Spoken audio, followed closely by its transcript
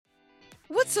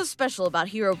What's so special about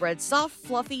Hero Bread's soft,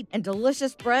 fluffy, and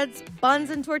delicious breads, buns,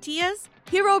 and tortillas?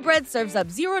 Hero Bread serves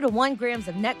up 0 to 1 grams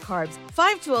of net carbs,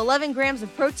 5 to 11 grams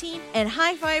of protein, and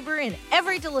high fiber in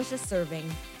every delicious serving.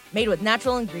 Made with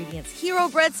natural ingredients, Hero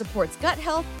Bread supports gut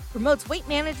health, promotes weight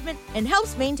management, and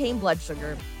helps maintain blood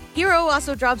sugar. Hero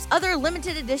also drops other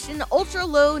limited edition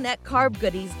ultra-low net carb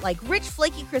goodies like rich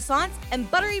flaky croissants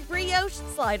and buttery brioche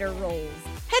slider rolls.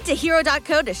 Head to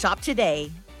hero.co to shop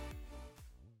today.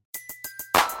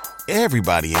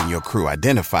 Everybody in your crew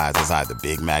identifies as either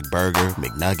Big Mac Burger,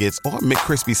 McNuggets, or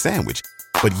McCrispy Sandwich.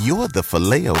 But you're the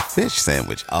Filet-O-Fish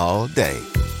Sandwich all day.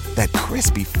 That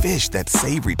crispy fish, that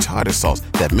savory tartar sauce,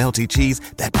 that melty cheese,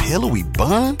 that pillowy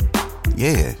bun.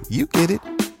 Yeah, you get it.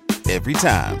 Every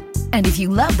time. And if you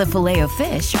love the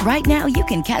Filet-O-Fish, right now you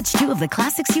can catch 2 of the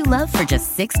classics you love for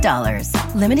just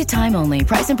 $6. Limited time only.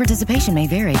 Price and participation may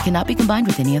vary. Cannot be combined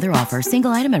with any other offer.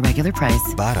 Single item at regular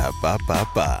price.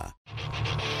 Ba-da-ba-ba-ba.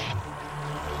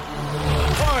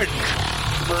 Pardon.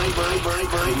 My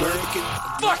American.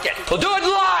 Fuck it. We'll do it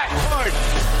live. Pardon.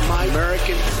 My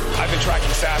American. I've been tracking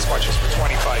Sasquatches for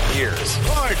 25 years.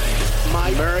 Pardon. My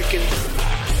American.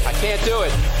 I can't do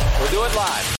it. We'll do it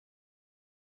live.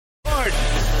 Pardon.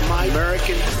 My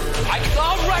American.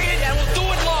 I'll write it and we'll do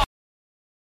it live.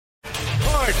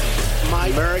 Pardon. My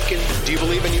American. Do you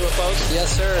believe in UFOs?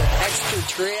 Yes, sir.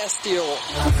 Extraterrestrial.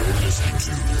 You're listening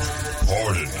to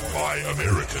Pardon My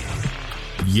American.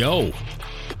 Yo.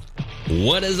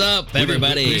 What is up,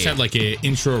 everybody? We just had like an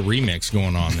intro remix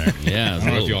going on there. Yeah. I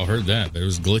don't know if y'all heard that, but it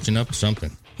was glitching up or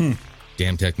something.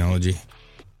 Damn technology.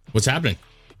 What's happening?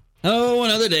 Oh,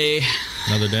 another day.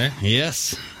 Another day?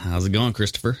 Yes. How's it going,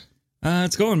 Christopher?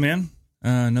 It's going, man.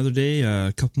 Another day,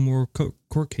 a couple more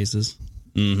court cases.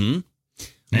 Mm-hmm.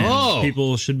 And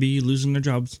people should be losing their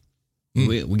jobs.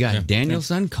 We got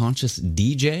Danielson, Conscious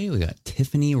DJ. We got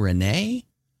Tiffany Renee.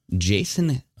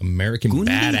 Jason American Gundy?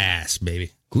 Badass,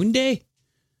 baby. Gunde.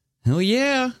 Hell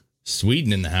yeah.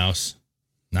 Sweden in the house.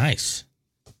 Nice.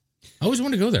 I always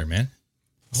want to go there, man.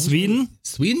 Sweden?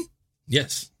 Sweden?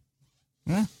 Yes.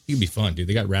 Yeah. It could be fun, dude.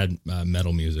 They got rad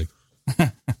metal music.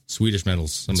 Swedish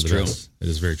metal's some of the best. It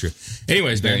is very true.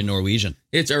 Anyways, Very man, Norwegian.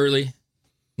 it's early.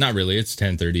 Not really. It's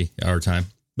 10:30 our time.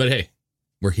 But hey,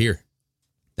 we're here.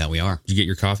 That we are. Did you get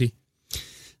your coffee?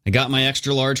 I got my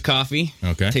extra large coffee.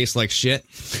 Okay. Tastes like shit.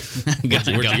 Where'd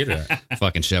you get it at?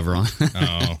 Fucking Chevron.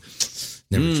 Oh.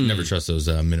 Never trust those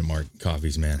Minute Mark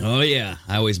coffees, man. Oh, yeah.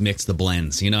 I always mix the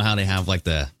blends. You know how they have like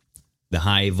the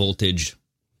high voltage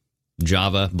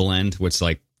Java blend, which is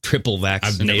like triple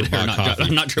vaccinated. I've never bought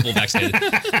coffee. Not triple vaccinated.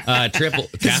 Triple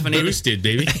It's caffeinated. boosted,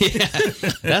 baby. Yeah.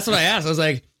 That's what I asked. I was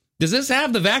like, does this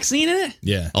have the vaccine in it?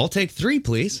 Yeah. I'll take 3,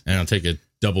 please. And I'll take a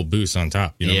double boost on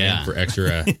top, you know, what I mean? For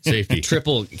extra safety.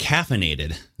 Triple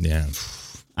caffeinated. Yeah.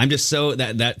 I'm just so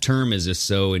that term is just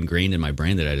so ingrained in my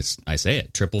brain that I say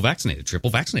it. Triple vaccinated.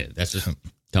 That's just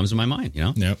comes to my mind, you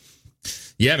know? Yep.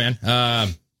 Yeah,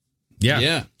 man.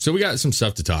 Yeah. So we got some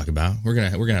stuff to talk about. We're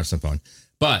gonna have some fun.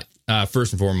 But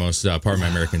first and foremost,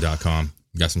 PardonMyAmerican.com.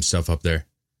 Got some stuff up there.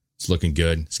 It's looking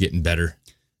good. It's getting better.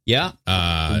 Yeah.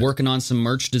 Working on some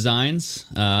merch designs.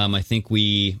 I think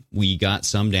we got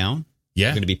some down.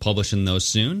 Yeah. Going to be publishing those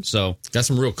soon. So got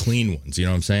some real clean ones. You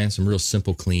know what I'm saying? Some real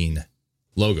simple, clean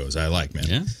logos. I like, man.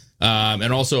 Yeah.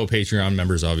 And also Patreon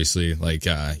members, obviously, like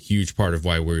a huge part of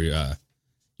why we, are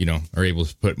able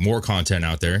to put more content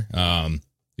out there.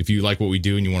 If you like what we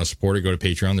do and you want to support it, go to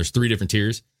Patreon. There's 3 different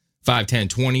tiers, 5, 10,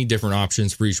 20 different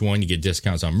options for each one. You get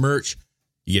discounts on merch.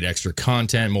 You get extra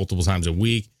content multiple times a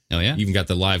week. Oh, yeah. You even got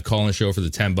the live call-in show for the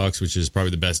 $10, which is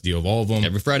probably the best deal of all of them.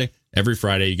 Every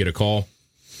Friday, you get a call,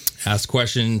 ask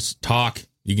questions, talk.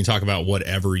 You can talk about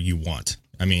whatever you want.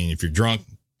 I mean, if you're drunk,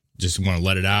 just want to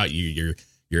let it out. Your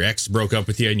ex broke up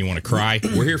with you and you want to cry,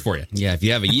 we're here for you. Yeah, if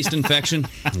you have a yeast infection,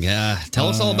 tell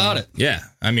us all about it. Yeah,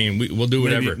 I mean, we'll do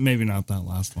whatever. Maybe not that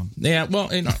last one. Yeah, well,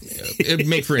 it'd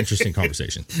make for interesting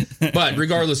conversation. But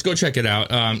regardless, go check it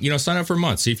out. Sign up for a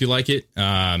month, see if you like it.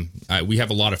 We have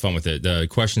a lot of fun with it. The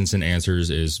questions and answers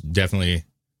is definitely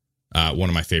one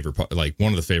of my favorite,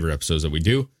 one of the favorite episodes that we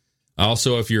do.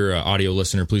 Also, if you're an audio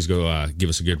listener, please go give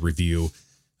us a good review.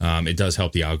 It does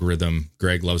help the algorithm.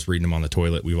 Greg loves reading them on the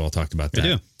toilet. We've all talked about that.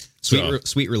 I do.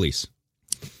 Sweet release.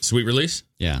 Sweet release?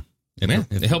 Yeah.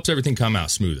 It helps everything come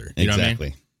out smoother. You know what I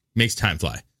mean? Makes time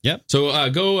fly. Yep. So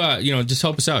go, just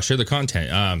help us out. Share the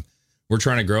content. We're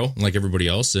trying to grow like everybody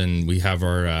else, and we have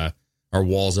our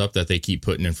walls up that they keep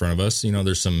putting in front of us. You know,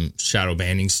 there's some shadow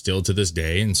banning still to this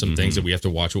day and some things that we have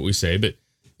to watch what we say. But,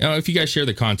 if you guys share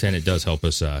the content, it does help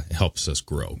us. It helps us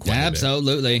grow quite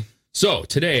Absolutely. a bit. So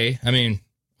today, I mean,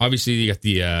 obviously, you got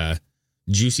the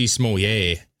Jussie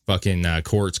Smollett fucking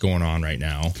courts going on right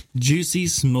now. Jussie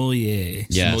Smollett.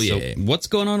 Yeah. Smollett. So what's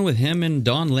going on with him and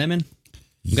Don Lemon?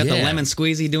 You got the lemon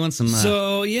squeezy doing some.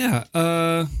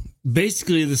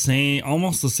 Basically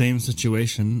almost the same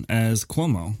situation as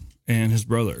Cuomo and his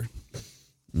brother.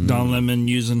 Don Lemon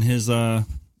using his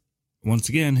once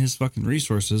again his fucking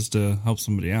resources to help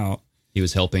somebody out. He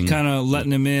was helping, kind of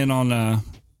letting him in on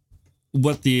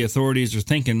what the authorities are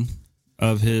thinking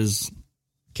of his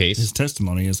case, his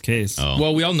testimony, his case. Oh.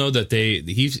 Well, we all know that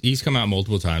he's come out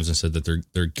multiple times and said that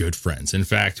they're good friends. In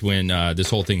fact, when this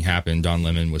whole thing happened, Don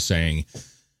Lemon was saying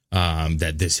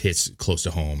that this hits close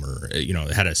to home, or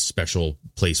it had a special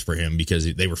place for him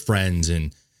because they were friends,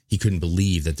 and he couldn't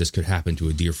believe that this could happen to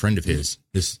a dear friend of his.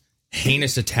 This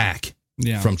heinous attack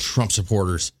from Trump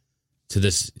supporters to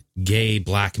this gay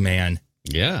black man.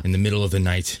 Yeah, in the middle of the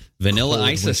night, Vanilla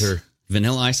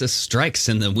ISIS strikes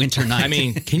in the winter night. I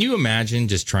mean, can you imagine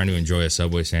just trying to enjoy a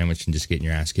Subway sandwich and just getting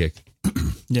your ass kicked?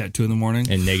 Yeah, 2 a.m.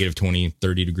 and negative 20,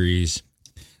 30 degrees.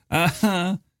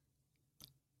 I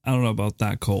don't know about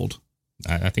that cold.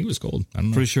 I think it was cold. I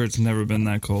don't know. Pretty sure it's never been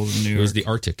that cold in New York. It was the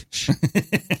Arctic.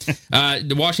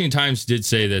 The Washington Times did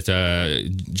say that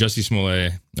Jussie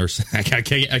Smollett, or I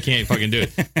can't fucking do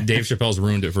it. Dave Chappelle's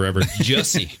ruined it forever.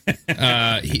 Jussie.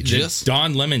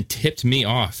 Don Lemon tipped me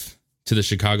off to the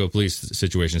Chicago police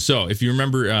situation. So if you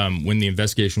remember when the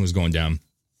investigation was going down,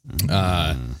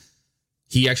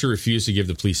 he actually refused to give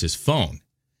the police his phone.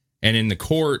 And in the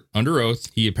court, under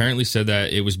oath, he apparently said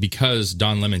that it was because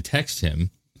Don Lemon texted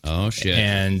him. Oh, shit.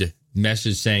 And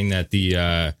message saying that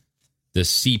the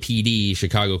CPD,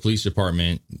 Chicago Police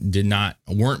Department,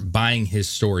 weren't buying his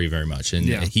story very much. And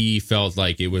he felt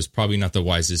like it was probably not the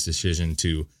wisest decision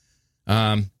to,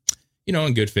 in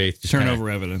good faith, just turn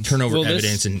over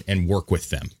evidence and work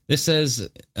with them. This says,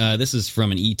 this is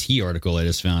from an ET article I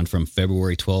just found from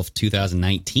February 12th,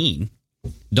 2019.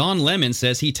 Don Lemon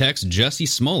says he texts Jussie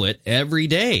Smollett every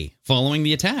day following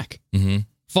the attack. Mm-hmm.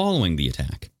 Following the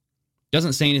attack.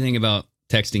 Doesn't say anything about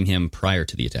texting him prior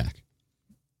to the attack.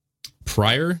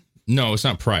 Prior? No, it's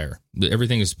not prior.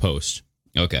 Everything is post.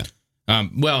 Okay.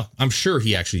 Well, I'm sure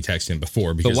he actually texted him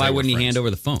before. Because but why wouldn't he hand over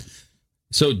the phone?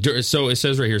 So it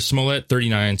says right here, Smollett,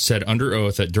 39, said under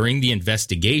oath that during the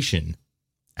investigation,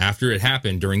 after it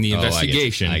happened, during the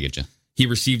investigation, I get you. He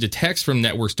received a text from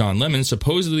Network's Don Lemon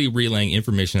supposedly relaying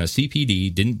information that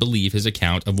CPD didn't believe his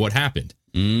account of what happened.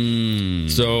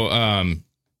 So,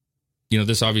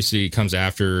 this obviously comes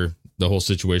after the whole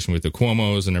situation with the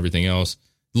Cuomos and everything else.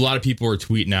 A lot of people are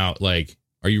tweeting out, like,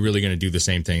 are you really going to do the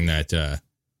same thing that,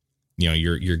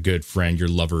 your good friend, your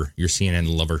lover, your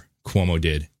CNN lover, Cuomo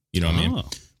did, what I mean,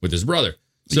 with his brother.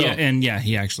 So,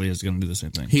 he actually is going to do the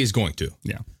same thing. He is going to.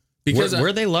 Yeah. Because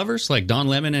were they lovers, like Don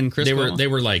Lemon and Chris? They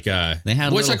were like they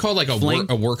had what's that called, like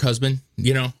a work husband,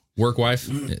 work wife.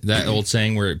 That old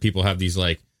saying where people have these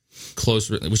like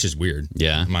close, which is weird,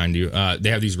 mind you.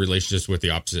 They have these relationships with the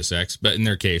opposite sex, but in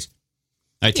their case,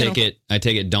 I take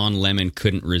it Don Lemon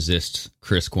couldn't resist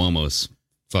Chris Cuomo's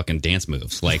fucking dance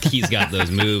moves. Like he's got those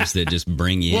moves that just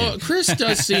bring you in. Well, Chris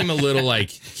does seem a little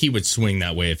like he would swing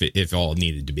that way if all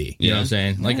needed to be. You know what I'm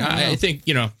saying? Like I think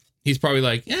he's probably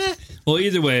like, Well,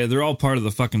 either way, they're all part of the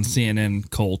fucking CNN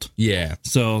cult. Yeah.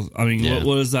 So, I mean,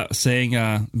 what is that saying?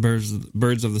 Birds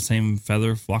of the same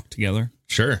feather flock together.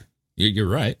 Sure. You're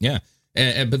right. Yeah.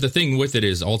 But the thing with it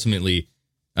is ultimately,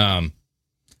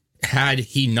 had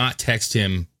he not texted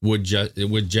him, would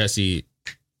Jussie,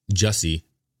 Jussie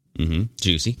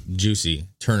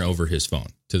turn over his phone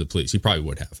to the police? He probably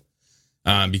would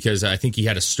have. Because I think he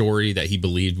had a story that he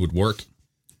believed would work.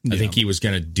 I think he was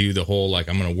going to do the whole, like,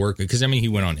 I'm going to work. Because, he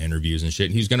went on interviews and shit.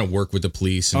 And he was going to work with the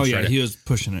police. And he was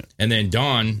pushing it. And then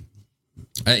Don,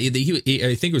 I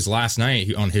think it was last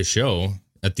night on his show,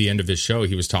 at the end of his show,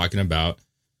 he was talking about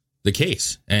the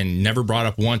case and never brought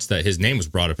up once that his name was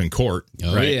brought up in court.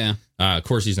 Oh, right? Yeah. Of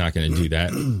course, he's not going to do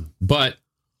that. But,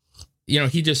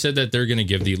 he just said that they're going to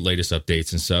give the latest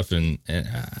updates and stuff. And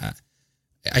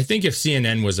I think if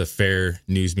CNN was a fair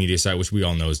news media site, which we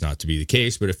all know is not to be the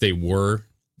case, but if they were,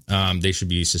 they should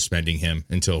be suspending him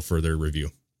until further review.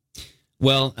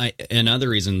 Well, another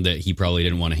reason that he probably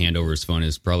didn't want to hand over his phone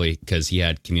is probably because he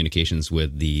had communications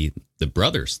with the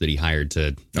brothers that he hired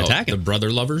to attack him. The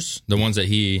brother lovers, the ones that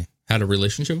he had a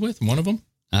relationship with, one of them?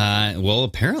 Well,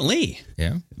 apparently.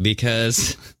 Yeah.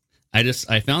 Because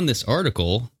I found this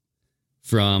article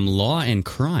from Law and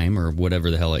Crime or whatever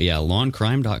the hell. Yeah,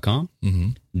 lawandcrime.com.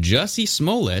 Mm-hmm. Jussie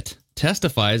Smollett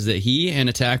testifies that he and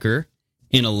attacker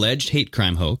in alleged hate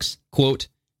crime hoax, quote,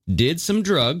 did some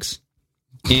drugs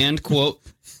and, quote,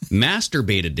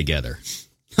 masturbated together.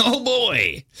 Oh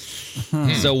boy!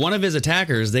 So one of his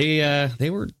attackers, they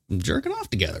were jerking off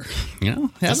together,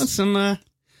 having some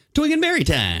twig and berry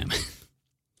time.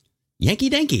 Yankee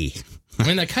danky. I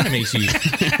mean, that kind of makes you.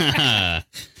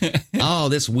 Oh,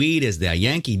 this weed is the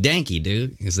Yankee danky,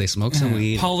 dude. Because they smoke some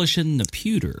weed. Polishing the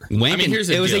pewter. Here's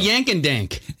the it was deal. a yankin'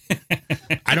 dank.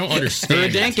 I don't Or a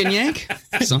understand. dankin' yank.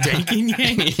 Dankin'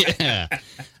 yank? Yeah.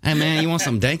 Hey, man, you want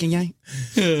some dankin' yank?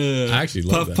 I actually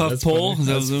love Puff, that. puff, That's pull? funny.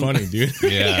 That's funny, dude.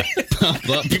 Yeah. Puff,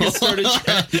 puff, You pull. started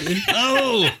chatting.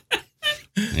 Oh.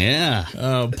 Yeah.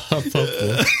 Oh, puff, puff,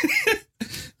 pull.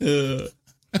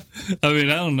 I mean,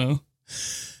 I don't know.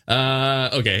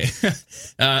 Okay.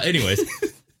 Anyways,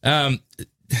 I'm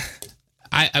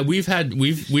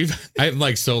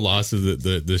like so lost in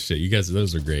this shit. You guys,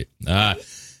 those are great.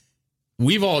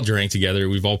 We've all drank together.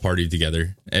 We've all partied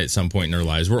together at some point in our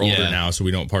lives. We're older now, so we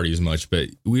don't party as much, but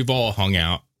we've all hung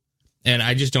out. And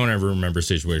I just don't ever remember a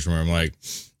situation where I'm like,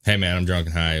 hey man, I'm drunk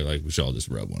and high. Like, we should all just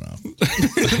rub one off. You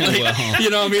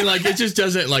know what I mean? Like, it just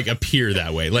doesn't like appear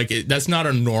that way. Like, that's not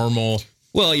a normal.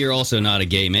 Well, you're also not a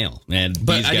gay male, and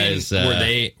But these guys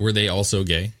were they also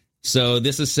gay? So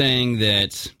this is saying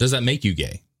that. Does that make you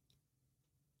gay?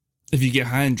 If you get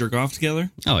high and jerk off together?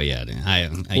 Oh yeah.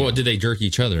 Well, did they jerk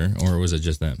each other, or was it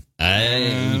just them?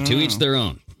 To each their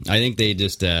own. I think they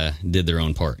just did their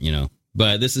own part,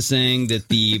 But this is saying that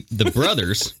the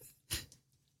brothers,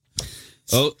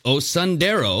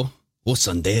 Osandero,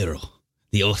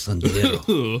 the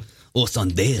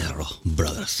Osandero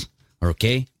brothers.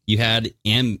 Okay, you had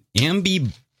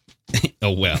Abimbola.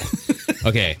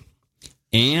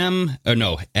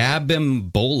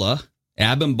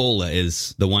 Abimbola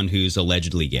is the one who's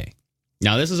allegedly gay.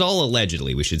 Now, this is all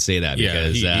allegedly. We should say that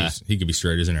because he could be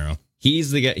straight as an arrow.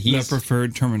 He's the guy. The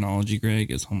preferred terminology,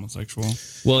 Greg, is homosexual.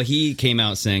 Well, he came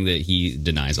out saying that he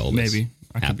denies all this. Maybe.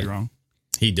 I could be wrong.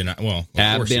 He denied. Well,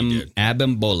 of course he did.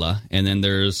 Abimbola, and then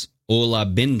there's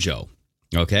Olabinjo.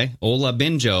 Okay?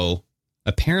 Olabinjo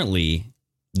apparently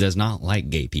does not like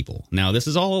gay people. Now, this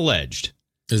is all alleged.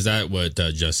 Is that what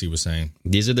Jussie was saying?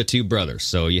 These are the two brothers.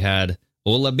 So you had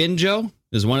Olabinjo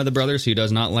is one of the brothers who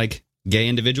does not like gay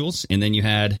individuals, and then you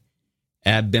had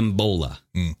Abimbola,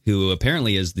 who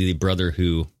apparently is the brother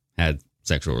who had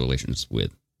sexual relations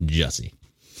with Jussie.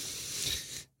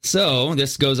 So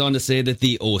this goes on to say that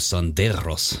the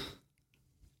Osanderos,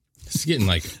 it's getting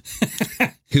like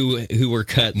who were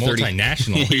cut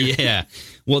multinational. Yeah,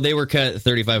 well, they were cut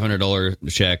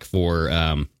 $3,500 check for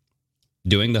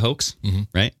doing the hoax,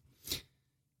 right?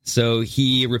 So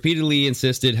he repeatedly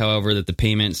insisted, however, that the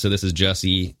payment. So this is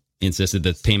Jussie insisted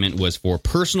that the payment was for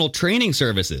personal training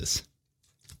services,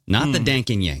 not the dank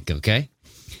and yank. Okay.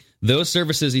 Those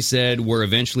services, he said, were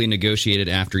eventually negotiated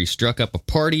after he struck up a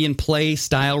party and play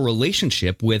style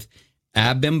relationship with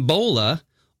Abimbola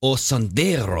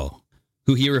Osandero,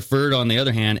 who he referred, on the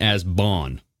other hand, as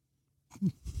Bon.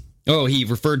 Oh, he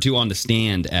referred to on the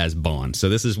stand as Bon. So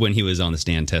this is when he was on the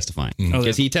stand testifying.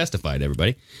 Because he testified,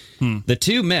 everybody. The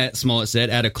two met, Smollett said,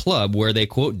 at a club where they,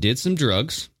 quote, did some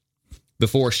drugs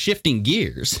before shifting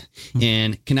gears.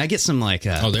 And can I get some like...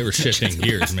 they were shifting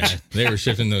gears, man. They were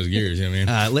shifting those gears, you know what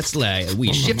I mean?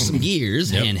 We shift some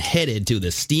gears and headed to the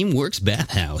Steamworks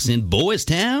Bathhouse in Boys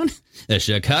Town, a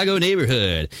Chicago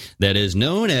neighborhood that is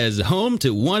known as home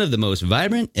to one of the most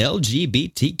vibrant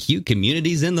LGBTQ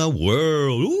communities in the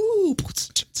world. Ooh.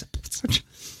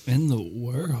 In the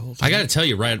world. I got to tell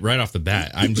you right off the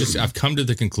bat, I've come to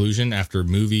the conclusion after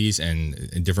movies and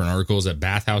different articles that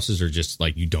bathhouses are just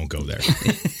like, you don't go there.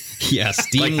 Yeah,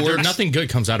 Steamworks. Nothing good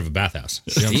comes out of a bathhouse.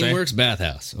 You know what I'm saying? Steamworks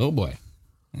Bathhouse. Oh boy.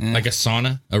 Like a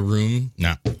sauna, a room.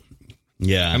 No.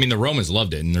 Yeah. I mean, the Romans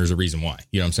loved it, and there's a reason why.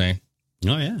 You know what I'm saying?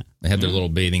 Oh, yeah. They had their little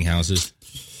bathing houses.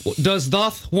 Does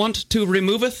doth want to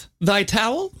removeth thy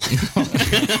towel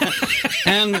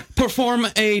and perform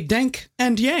a dank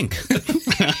and yank?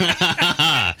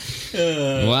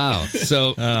 Wow.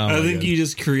 So I think you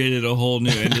just created a whole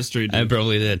new industry. I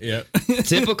probably did. Yep.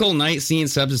 Typical night scene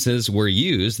substances were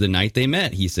used the night they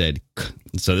met, he said.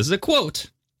 So this is a quote.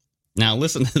 Now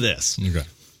listen to this. Okay.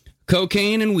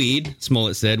 Cocaine and weed,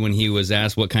 Smollett said when he was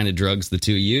asked what kind of drugs the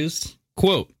two used.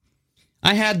 Quote,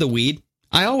 I had the weed.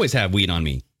 I always have weed on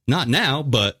me. Not now,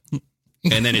 but...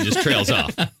 And then it just trails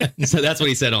off. So that's what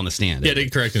he said on the stand. Yeah, to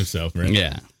correct himself, right?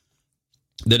 Yeah.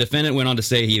 The defendant went on to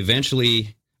say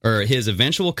his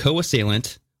eventual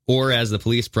co-assailant, or as the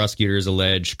police prosecutors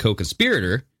allege,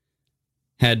 co-conspirator,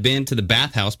 had been to the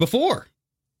bathhouse before.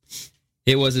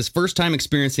 It was his first time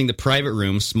experiencing the private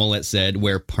room, Smollett said,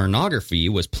 where pornography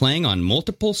was playing on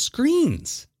multiple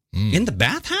screens. In the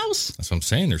bathhouse? That's what I'm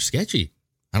saying. They're sketchy.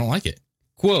 I don't like it.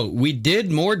 Quote, we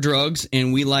did more drugs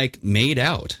and we made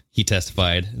out, he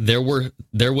testified. There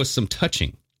was some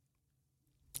touching.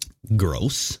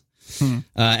 Gross.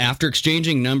 After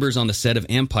exchanging numbers on the set of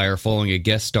Empire following a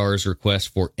guest star's request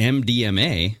for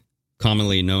MDMA,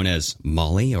 commonly known as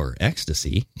Molly or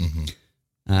ecstasy,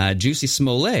 Jussie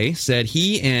Smollett said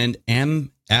he and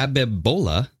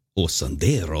Abebola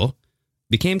Osandero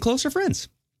became closer friends.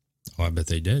 Oh, I bet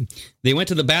they did. They went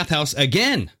to the bathhouse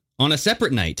again on a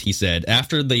separate night, he said,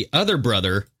 after the other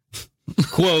brother,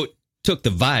 quote, took the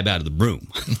vibe out of the room.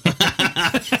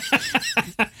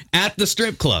 At the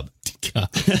strip club.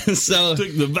 So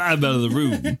took the vibe out of the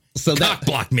room. So that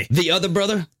blocked me. The other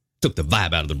brother took the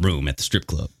vibe out of the room at the strip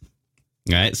club.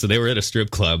 All right, so they were at a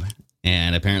strip club,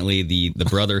 and apparently the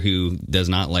brother who does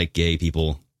not like gay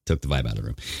people took the vibe out of the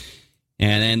room.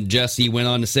 And then Jussie went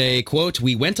on to say, quote,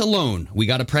 we went alone. We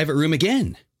got a private room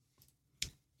again.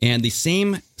 And the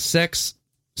same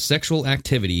sexual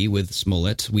activity with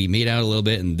Smollett. We made out a little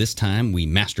bit, and this time we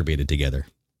masturbated together.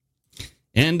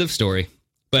 End of story.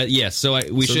 But yes, so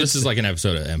this is like an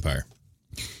episode of Empire.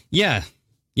 Yeah.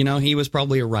 You know, he was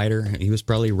probably a writer. He was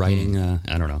probably writing,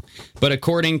 I don't know. But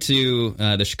according to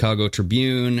the Chicago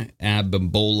Tribune,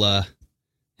 Abebola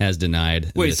has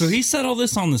denied. Wait, so he said all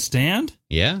this on the stand?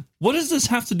 Yeah. What does this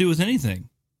have to do with anything?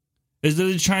 Is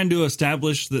that trying to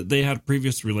establish that they had a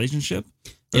previous relationship?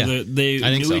 Or yeah, that they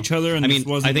knew each other? And I mean,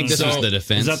 I think this was the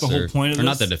defense. Is that the whole point of this? Or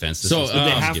not the defense. So did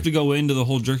they have to go into the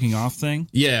whole jerking off thing?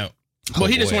 Yeah. Well,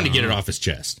 he just wanted to get it off his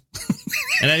chest.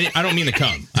 And I don't mean to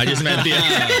come. I just meant he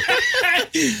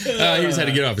just had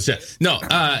to get it off his chest. No.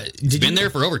 Been there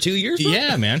for over 2 years? Bro?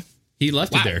 Yeah, man. He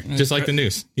left it there, just like the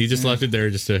news. He just left it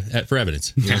there just for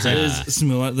evidence. You know what I'm saying? Is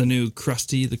Smollett the new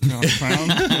Krusty the Clown?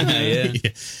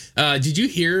 Yeah. Did you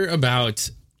hear about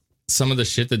some of the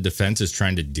shit the defense is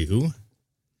trying to do?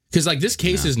 Because this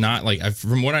case is not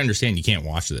from what I understand, you can't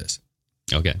watch this.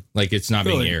 Okay, it's not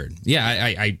being aired.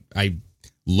 Yeah, I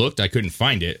looked, I couldn't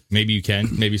find it. Maybe you can.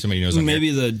 Maybe somebody knows. Maybe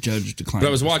the judge declined. But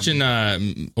I was watching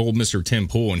old Mr. Tim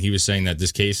Pool, and he was saying that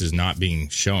this case is not being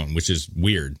shown, which is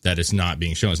weird that it's not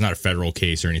being shown. It's not a federal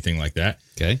case or anything like that.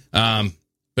 Okay.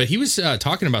 But he was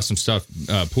talking about some stuff,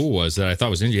 Pool was, that I thought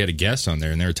was interesting. He had a guest on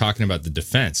there, and they were talking about the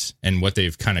defense and what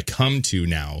they've kind of come to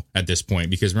now at this point.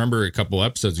 Because remember a couple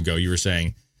episodes ago, you were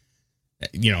saying,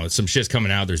 some shit's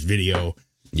coming out, there's video.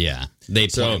 Yeah, they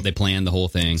planned the whole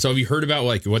thing. So have you heard about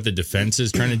what the defense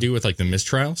is trying to do with the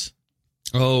mistrials?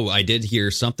 Oh, I did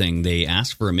hear something. They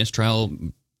asked for a mistrial.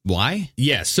 Why?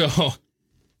 Yeah, so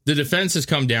the defense has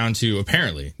come down to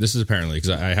apparently because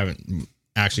I haven't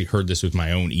actually heard this with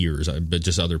my own ears, but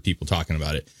just other people talking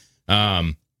about it.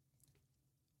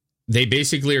 They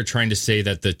basically are trying to say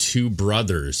that the two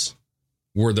brothers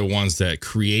were the ones that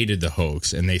created the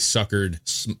hoax, and they suckered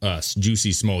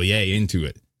Jussie Smollett into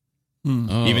it.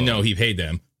 Even though he paid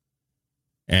them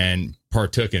and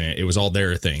partook in it, it was all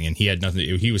their thing, and he had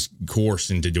nothing. He was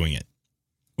coerced into doing it.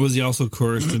 Was he also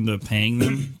coerced into paying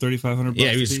them $3,500?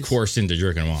 Yeah, he was coerced into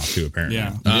jerking them off too. Apparently,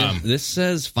 yeah. This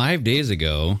says 5 days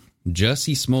ago,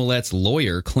 Jussie Smollett's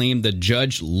lawyer claimed the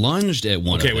judge lunged at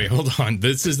one. Okay, wait, hold on.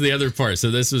 This is the other part.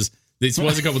 So this was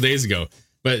a couple days ago,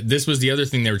 but this was the other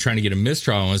thing they were trying to get a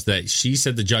mistrial on, was that she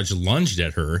said the judge lunged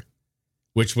at her,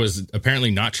 which was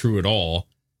apparently not true at all.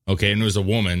 Okay, and it was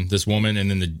this woman, and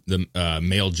then the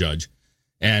male judge.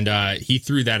 And he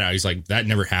threw that out. He's like, that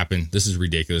never happened. This is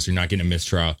ridiculous. You're not getting a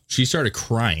mistrial. She started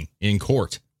crying in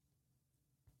court.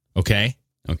 Okay?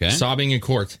 Sobbing in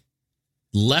court.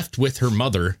 Left with her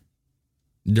mother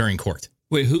during court.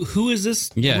 Wait, who is this?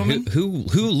 Yeah, woman?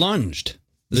 who lunged?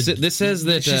 This says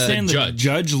that she's saying the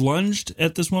judge lunged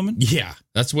at this woman? Yeah,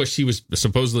 that's what she was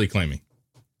supposedly claiming.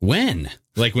 When?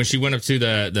 When she went up to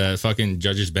the fucking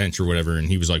judge's bench or whatever, and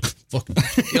he was like, fuck.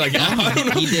 I don't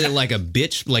know. He did it like a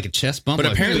bitch, like a chest bump.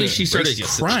 But apparently she started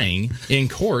crying in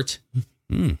court,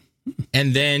 and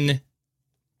then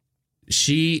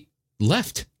she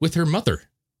left with her mother.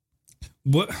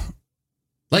 What?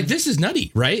 This is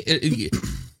nutty, right?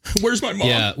 Where's my mom?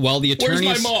 Yeah, while the attorneys...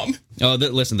 Where's my mom? Oh,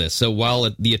 listen to this. So while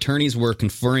the attorneys were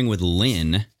conferring with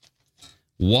Lynn,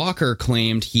 Walker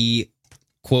claimed he,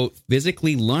 quote,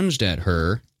 physically lunged at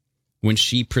her when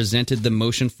she presented the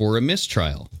motion for a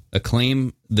mistrial, a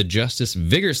claim the justice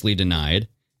vigorously denied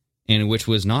and which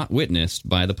was not witnessed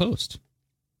by the Post.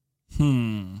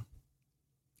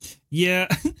 Yeah.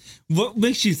 What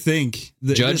makes you think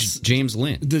that Judge James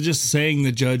Lynn, just saying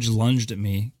the judge lunged at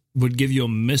me would give you a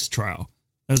mistrial?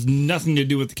 It has nothing to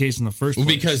do with the case in the first place.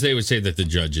 Because they would say that the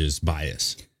judge is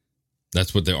biased.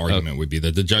 That's what the argument would be,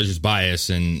 that the judge is biased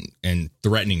and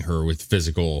threatening her with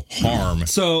physical harm.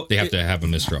 So they have to have a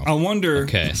mistrial. I wonder.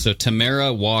 Okay, so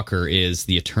Tamara Walker is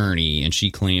the attorney, and she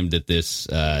claimed that this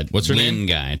what's her Lynn name?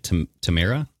 guy,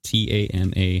 Tamara,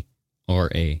 Tamara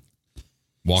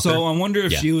Walker. So I wonder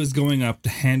if she was going up to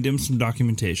hand him some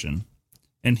documentation,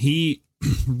 and he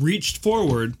reached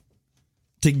forward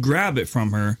to grab it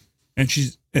from her, and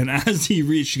as he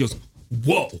reached, she goes,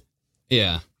 "Whoa,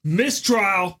 Yeah.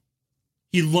 mistrial!"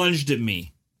 He lunged at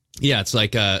me. Yeah, it's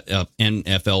like a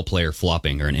NFL player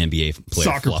flopping or an NBA player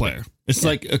Soccer flopping. player. It's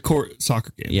like a court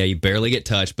soccer game. Yeah, you barely get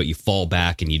touched, but you fall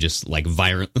back and you just like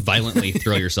violently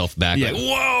throw yourself back. Yeah. Like,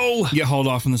 whoa! You get hauled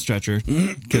off in the stretcher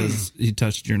because he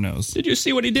touched your nose. Did you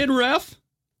see what he did, ref?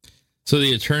 So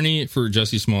the attorney for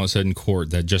Jussie Smollett said in court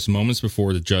that just moments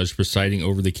before the judge presiding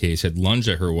over the case had lunged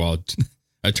at her while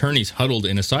attorneys huddled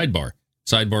in a sidebar.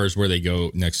 Sidebar is where they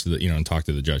go next to the, and talk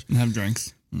to the judge. And have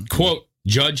drinks. Quote,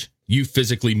 "Judge, you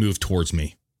physically moved towards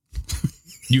me.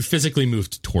 You physically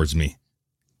moved towards me."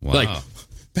 Wow. Like,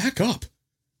 back up.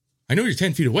 I know you're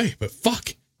 10 feet away, but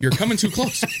fuck, you're coming too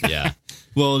close. Yeah.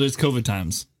 Well, it is COVID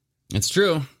times. It's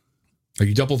true. Are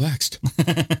you double vaxxed?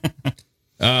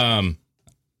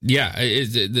 Yeah,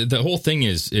 the whole thing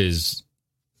is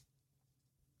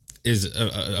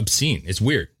obscene. It's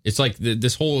weird. It's like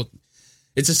this whole.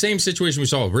 It's the same situation we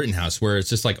saw with Rittenhouse, where it's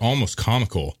just like almost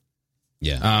comical.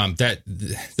 Yeah. That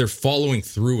they're following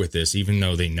through with this, even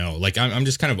though they know. Like, I'm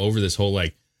just kind of over this whole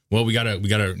like, well, we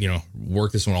gotta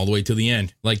work this one all the way to the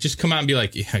end. Like, just come out and be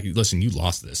like, yeah, listen, you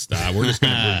lost this. We're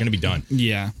gonna be done.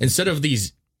 Yeah. Instead of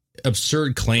these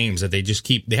absurd claims that they just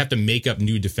keep, they have to make up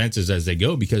new defenses as they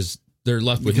go because they're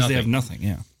left with Because nothing. they have nothing,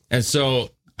 yeah. And so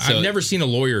I've never seen a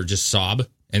lawyer just sob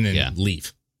and then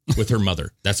leave with her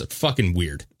mother. That's fucking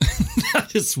weird.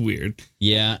 That is weird.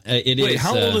 Yeah, it is. Wait,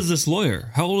 how old is this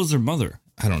lawyer? How old is her mother?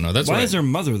 I don't know. That's why is her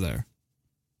mother there?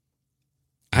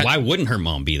 Why wouldn't her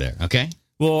mom be there? Okay.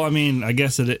 Well, I mean, I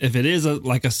guess if it is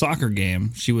like a soccer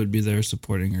game, she would be there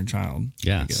supporting her child.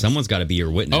 Yeah, someone's got to be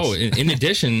your witness. Oh, in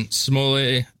addition,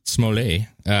 Smollett,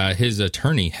 his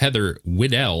attorney, Heather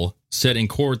Widdell, said in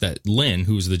court that Lynn,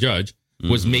 who's the judge,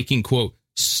 was making, quote,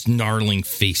 snarling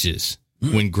faces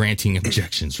when granting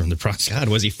objections from the prosecutor. God,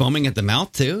 was he foaming at the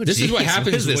mouth, too? This is what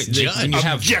happens when you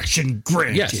have objection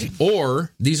granted. Yes,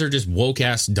 or these are just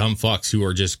woke-ass dumb fucks who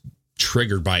are just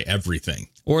triggered by everything.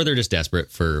 Or they're just desperate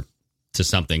to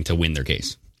something to win their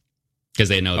case because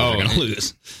they know they're going to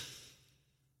lose.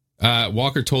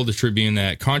 Walker told the Tribune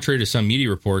that, contrary to some media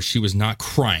reports, she was not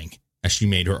crying as she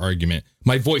made her argument.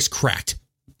 My voice cracked,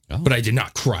 but I did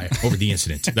not cry over the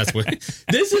incident. That's what.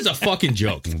 This is a fucking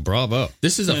joke. Bravo.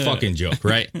 This is a fucking joke,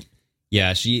 right?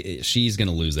 Yeah, she's going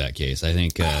to lose that case. I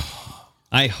think.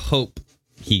 I hope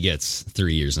he gets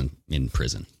 3 years in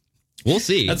prison. We'll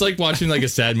see. That's like watching like a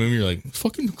sad movie. You're like,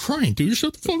 fucking crying, dude.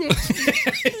 Shut the fuck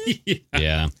up.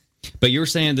 Yeah. But you were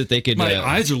saying that they could. My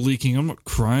eyes are leaking. I'm not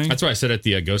crying. That's what I said at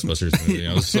the Ghostbusters movie.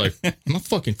 I was just like, I'm not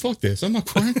fucking fuck this. I'm not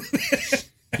crying.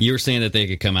 You were saying that they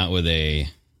could come out with a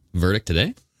verdict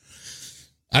today?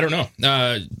 I don't know.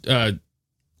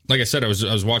 Like I said, I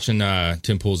was watching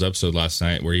Tim Pool's episode last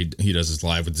night where he does his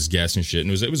live with his guests and shit,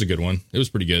 and it was a good one. It was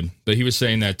pretty good. But he was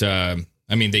saying that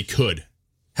they could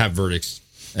have verdicts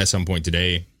at some point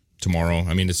today, tomorrow.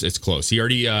 I mean, it's close. He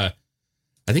already, I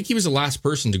think he was the last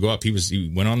person to go up.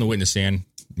 He went on the witness stand,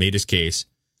 made his case,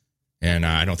 and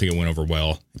I don't think it went over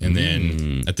well. And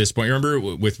then at this point, remember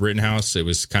with Rittenhouse, it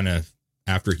was kind of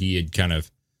after he had kind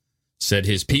of said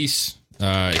his piece,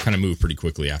 it kind of moved pretty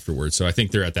quickly afterwards. So I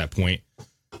think they're at that point.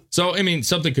 So, I mean,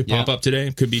 something could pop up today.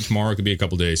 Could be tomorrow. Could be a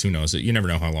couple days. Who knows? You never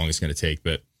know how long it's going to take.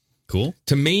 But cool.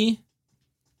 To me,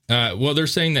 well, they're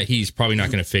saying that he's probably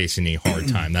not going to face any hard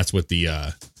time. That's what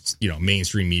the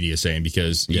mainstream media is saying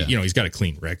because he's got a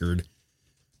clean record.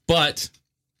 But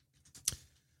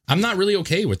I'm not really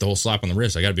okay with the whole slap on the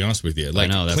wrist. I got to be honest with you.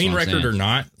 Like, clean record or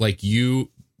not, like you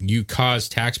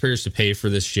caused taxpayers to pay for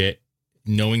this shit,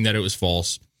 knowing that it was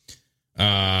false.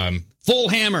 Full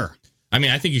hammer. I mean,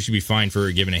 I think you should be fined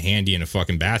for giving a handy in a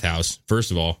fucking bathhouse.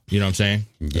 First of all, you know what I'm saying?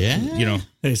 Yeah.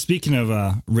 Hey, speaking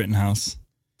of Rittenhouse,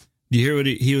 do you hear what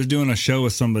he was doing a show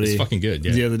with somebody? It's fucking good.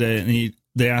 Yeah. The other day, and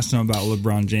they asked him about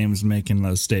LeBron James making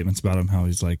those statements about him, how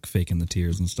he's like faking the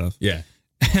tears and stuff. Yeah.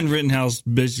 And Rittenhouse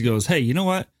basically goes, "Hey, you know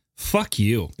what? Fuck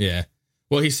you." Yeah.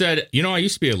 Well, he said, I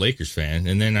used to be a Lakers fan,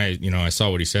 and then I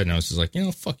saw what he said, and I was just like,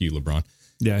 fuck you, LeBron.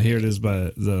 Yeah, here it is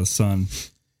by the Sun.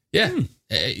 Yeah.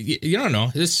 You don't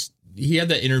know. He had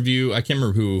that interview. I can't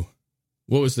remember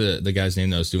what was the guy's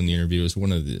name that was doing the interview. It was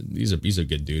one of he's a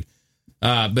good dude.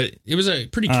 But it was a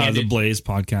pretty candid. The Blaze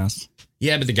podcast.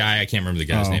 Yeah, but the guy, I can't remember the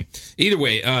guy's name. Either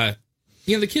way,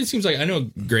 the kid seems like, I know,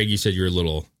 Greg, you said you were a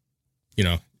little, you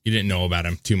didn't know about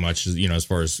him too much, as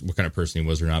far as what kind of person he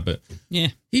was or not. But yeah,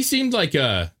 he seems like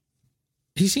a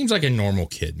normal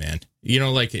kid, man.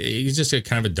 Like he's just a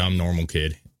kind of a dumb, normal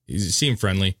kid. He seemed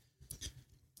friendly.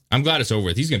 I'm glad it's over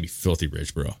with. He's going to be filthy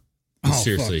rich, bro.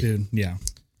 Seriously. Fuck, dude.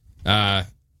 Yeah.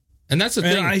 And that's the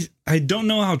thing. I don't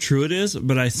know how true it is,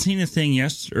 but I seen a thing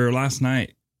last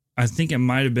night. I think it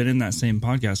might have been in that same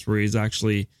podcast where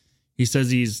he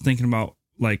says he's thinking about,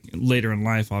 like, later in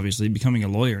life, obviously, becoming a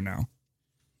lawyer now.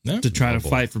 Yeah, to try to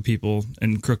fight for people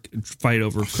and fight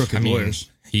over crooked lawyers.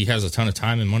 He has a ton of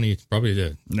time and money probably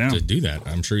to do that.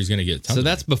 I'm sure he's going to get tons. So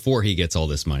that's before he gets all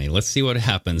this money. Let's see what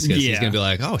happens, because he's going to be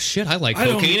like, oh, shit, I like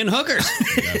cocaine and hookers.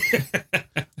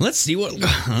 Let's see what...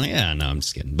 Yeah, no, I'm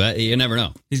just kidding. But you never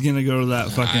know. He's going to go to that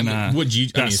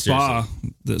fucking spa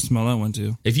that Smollett went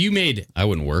to. If you made... I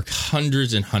wouldn't work.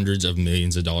 Hundreds and hundreds of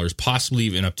millions of dollars, possibly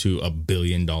even up to $1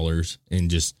 billion in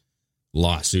just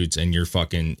lawsuits, and you're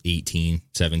fucking 18,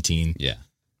 17. Yeah.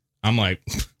 I'm like,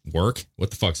 work?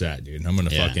 What the fuck's that, dude? I'm going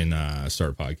to fucking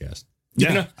start a podcast.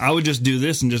 Yeah, I would just do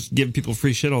this and just give people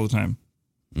free shit all the time.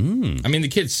 I mean, the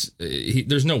kid's,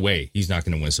 there's no way he's not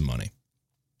going to win some money.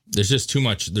 There's just too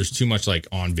much like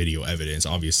on video evidence,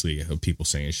 obviously, of people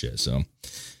saying shit. So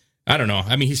I don't know.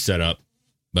 I mean, he's set up,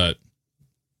 but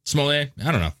Smollett,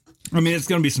 I don't know. I mean, it's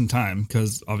going to be some time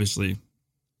because obviously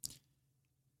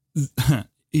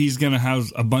he's going to have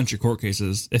a bunch of court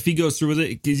cases if he goes through with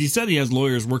it, because he said he has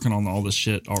lawyers working on all this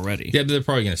shit already. Yeah, but they're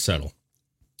probably going to settle.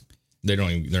 They're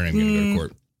not even going to go to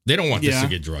court. They don't want this to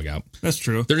get drug out. That's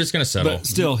true. They're just going to settle. But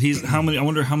still, I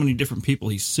wonder how many different people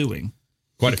he's suing.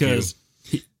 Quite a few.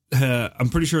 I'm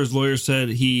pretty sure his lawyer said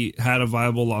he had a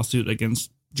viable lawsuit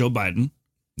against Joe Biden.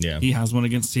 Yeah. He has one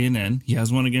against CNN. He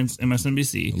has one against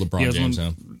MSNBC. LeBron James.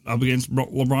 Up against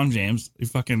LeBron James.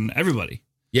 Fucking everybody.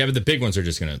 Yeah, but the big ones are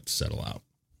just going to settle out.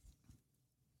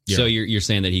 Yeah. So you're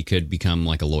saying that he could become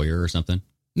like a lawyer or something?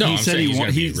 No, he said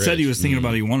he was thinking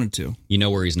about he wanted to. You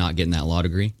know where he's not getting that law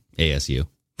degree? ASU.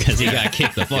 Because he got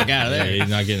kicked the fuck out of there. Yeah, he's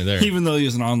not getting it there. Even though he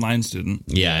was an online student.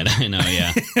 Yeah, I know,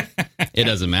 yeah. It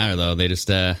doesn't matter, though. They just...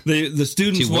 the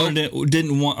students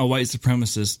didn't want a white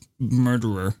supremacist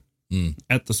murderer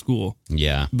at the school.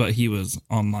 Yeah. But he was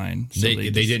online. So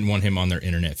they didn't want him on their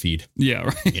internet feed. Yeah,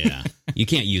 right. Yeah. You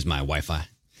can't use my Wi-Fi.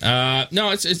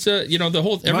 No, it's the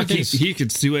whole... everything. He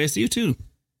could sue ASU, too.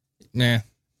 Nah.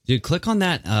 Dude, click on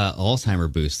that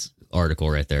Alzheimer boost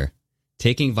article right there.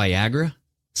 Taking Viagra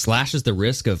slashes the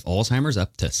risk of Alzheimer's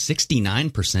up to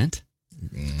 69%.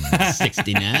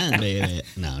 69, baby.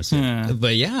 No,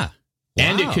 but yeah. Wow.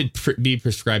 And it could be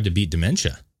prescribed to beat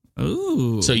dementia.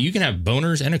 Ooh. So you can have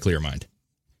boners and a clear mind.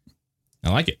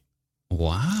 I like it.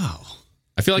 Wow.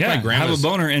 I feel like my grandma have a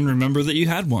boner and remember that you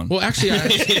had one. Well, actually,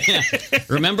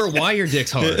 remember why your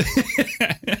dick's hard.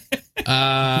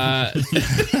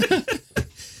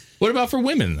 What about for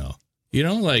women, though?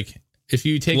 Like if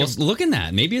you take... Well, look in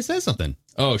that. Maybe it says something.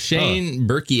 Oh, Shane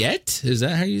Burkiett. Is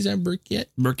that how you use that?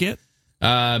 Burkiett?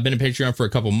 Been a Patreon for a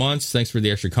couple months. Thanks for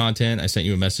the extra content. I sent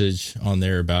you a message on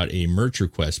there about a merch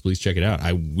request. Please check it out.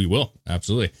 We will.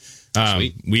 Absolutely.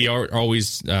 Sweet. We are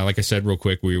always, like I said real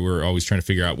quick, we were always trying to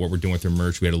figure out what we're doing with our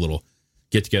merch. We had a little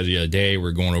get together the other day.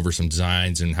 We're going over some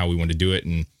designs and how we want to do it.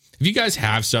 And if you guys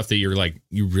have stuff that you're like,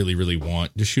 you really, really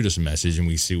want, just shoot us a message and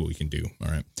we see what we can do.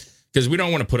 All right. Because we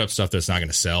don't want to put up stuff that's not going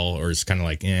to sell, or it's kind of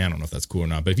like, I don't know if that's cool or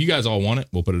not. But if you guys all want it,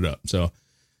 we'll put it up. So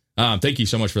thank you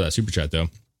so much for that super chat, though.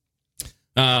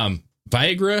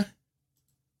 Viagra.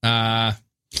 Yeah,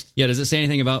 does it say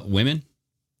anything about women?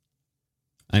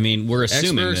 I mean, we're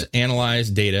assuming experts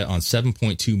analyzed data on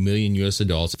 7.2 million U.S.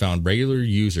 adults, found regular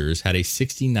users had a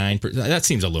 69%. That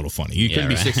seems a little funny. You could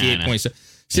be 68.7.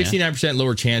 69%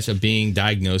 lower chance of being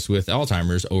diagnosed with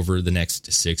Alzheimer's over the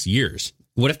next 6 years.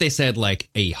 What if they said like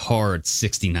a hard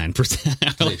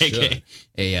 69%? Like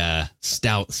a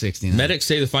stout 69%. Medics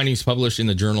say the findings published in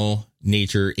the journal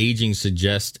Nature Aging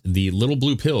suggest the little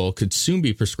blue pill could soon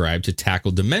be prescribed to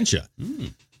tackle dementia.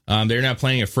 They're now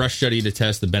planning a fresh study to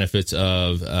test the benefits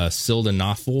of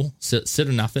sildenafil.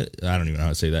 I don't even know how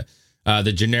to say that.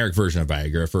 The generic version of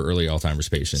Viagra for early Alzheimer's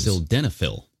patients.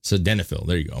 Sildenafil.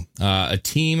 There you go. A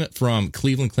team from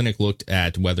Cleveland Clinic looked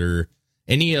at whether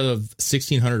any of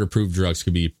 1,600 approved drugs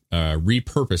could be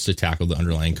repurposed to tackle the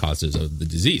underlying causes of the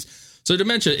disease. So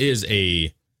dementia is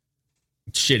a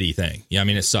shitty thing. Yeah, I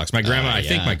mean, it sucks. My grandma, I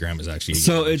think my grandma's actually...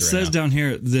 So it says down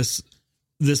here, this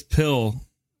pill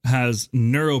has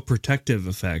neuroprotective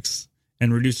effects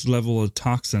and reduces the level of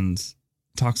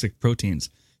toxic proteins.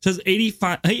 It says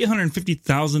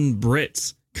 850,000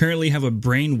 Brits currently have a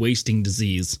brain wasting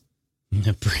disease.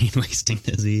 A brain wasting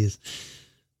disease.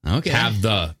 have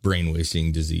the brain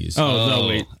wasting disease.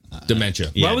 Wait.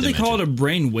 Dementia. Why would they call it a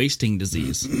brain wasting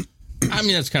disease? I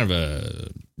mean, that's kind of a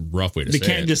rough way to say it. They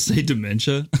can't just say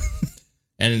dementia.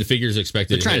 And the figure's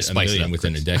expected to hit 1 million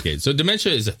within a decade. So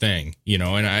dementia is a thing, and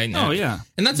and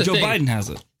that's a Joe thing. Biden has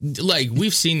it. Like,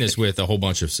 we've seen this with a whole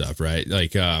bunch of stuff, right?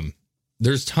 Like,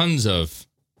 there's tons of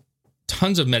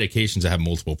medications that have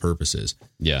multiple purposes.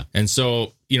 Yeah. And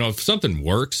so, if something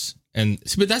works,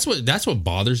 but that's what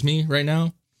bothers me right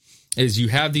now, is you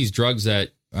have these drugs that,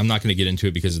 I'm not going to get into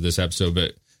it because of this episode,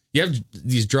 but you have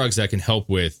these drugs that can help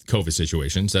with COVID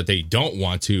situations that they don't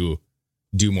want to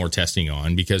do more testing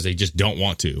on because they just don't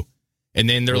want to. And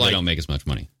then they don't make as much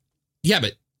money. Yeah,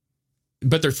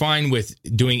 but they're fine with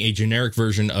doing a generic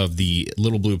version of the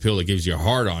little blue pill that gives you a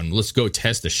hard on. Let's go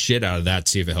test the shit out of that,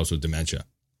 see if it helps with dementia.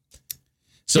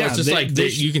 So it's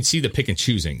just you can see the pick and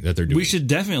choosing that they're doing. We should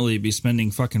definitely be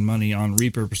spending fucking money on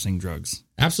repurposing drugs.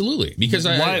 Absolutely. Because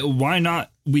why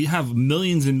not? We have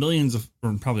millions and millions of,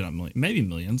 or probably not millions, maybe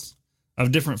millions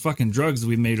of different fucking drugs that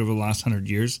we've made over the last 100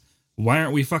 years. Why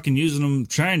aren't we fucking using them,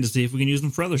 trying to see if we can use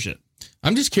them for other shit?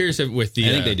 I'm just curious with the... I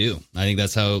think they do. I think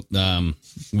that's how,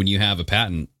 when you have a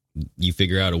patent, you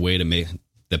figure out a way to make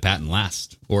the patent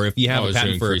last. Or if you have a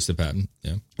patent increase the patent.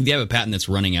 Yeah. If you have a patent that's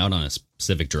running out on a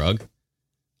specific drug,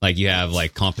 like you have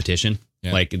like competition,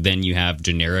 like then you have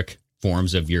generic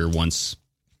forms of your once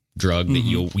drug that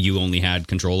you only had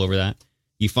control over that.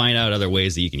 You find out other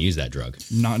ways that you can use that drug.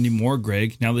 Not anymore,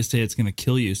 Greg. Now they say it's going to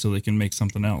kill you so they can make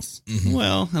something else. Mm-hmm.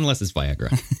 Well, unless it's Viagra.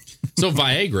 So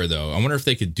Viagra, though, I wonder if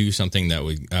they could do something that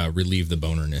would relieve the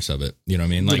bonerness of it. You know what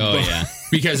I mean? Like,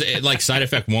 because side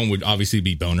effect one would obviously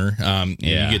be boner. You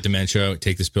get dementia,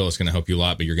 take this pill, it's going to help you a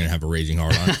lot, but you're going to have a raging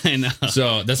hard on. I know.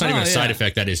 So that's not even a side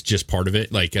effect. That is just part of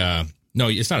it. Like, no,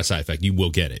 it's not a side effect. You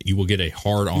will get it. You will get a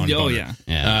hard on boner.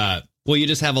 Well, you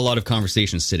just have a lot of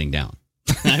conversations sitting down.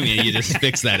 I mean, you just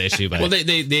fix that issue. Well,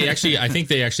 they actually, I think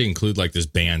they actually include like this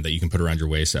band that you can put around your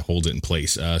waist that holds it in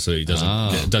place, so it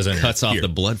doesn't cuts off the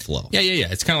blood flow. Yeah.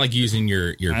 It's kind of like using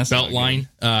your belt line.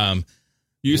 Lab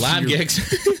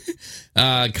gigs.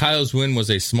 Kyle's win was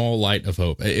a small light of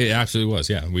hope. It absolutely was.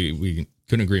 Yeah, we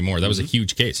couldn't agree more. That was a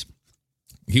huge case.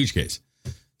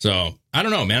 So I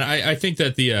don't know, man. I think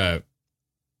that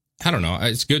I don't know.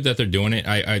 It's good that they're doing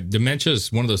it. Dementia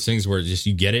is one of those things where just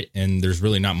you get it and there's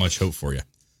really not much hope for you.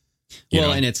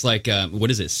 And it's like,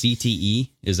 what is it? CTE?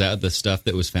 Is that the stuff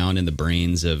that was found in the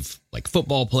brains of like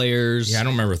football players? Yeah, I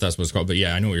don't remember if that's what it's called, but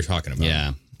yeah, I know what you're talking about.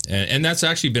 Yeah. And that's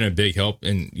actually been a big help.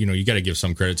 And, you got to give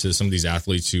some credit to some of these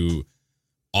athletes who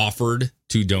offered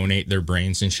to donate their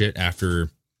brains and shit after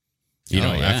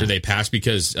they passed,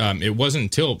 because it wasn't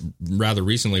until rather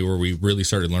recently where we really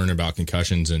started learning about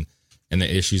concussions and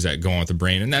the issues that go on with the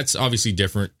brain. And that's obviously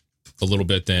different a little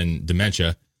bit than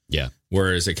dementia. Yeah.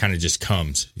 Whereas it kind of just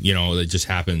comes, it just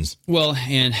happens. Well,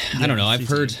 and I don't know. I've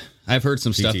heard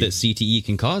some stuff that CTE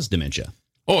can cause dementia.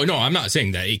 Oh, no, I'm not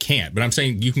saying that it can't, but I'm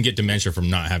saying you can get dementia from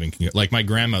not having, like my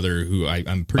grandmother, who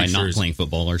I'm pretty sure not playing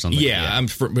football or something. Yeah, I'm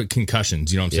for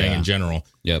concussions, what I'm saying, in general.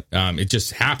 Yep. It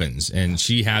just happens, and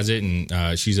she has it,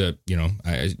 and she's I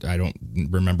don't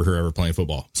remember her ever playing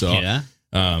football. So,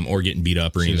 or getting beat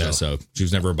up or any of that. So she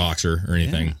was never a boxer or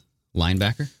anything. Yeah.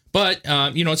 Linebacker. But,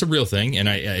 it's a real thing. And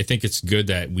I think it's good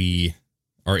that we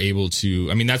are able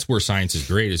to, that's where science is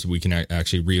great, is we can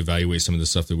actually reevaluate some of the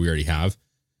stuff that we already have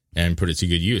and put it to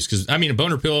good use. Because, a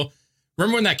boner pill,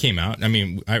 remember when that came out?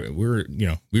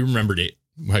 We remembered it.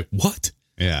 Like, what?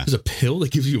 Yeah. There's a pill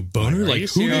that gives you a boner? Like,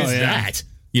 who is that?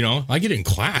 I get it in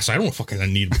class. I don't fucking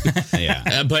need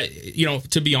Yeah. But,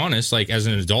 to be honest, like, as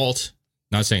an adult,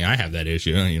 not saying I have that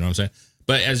issue, you know what I'm saying?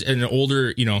 But as an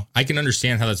older, I can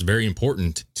understand how that's very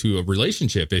important to a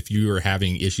relationship if you are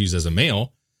having issues as a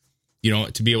male,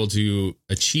 to be able to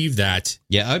achieve that.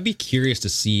 Yeah, I'd be curious to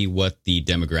see what the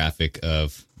demographic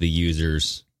of the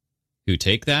users who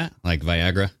take that, like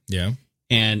Viagra. Yeah.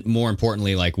 And more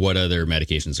importantly, like what other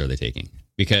medications are they taking?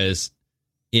 Because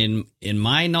in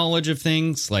my knowledge of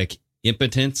things, like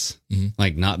impotence,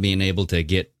 like not being able to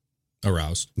get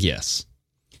aroused. Yes.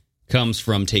 Comes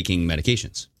from taking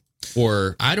medications.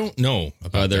 Or I don't know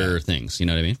about other things. You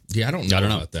know what I mean? Yeah, I don't know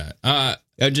about that.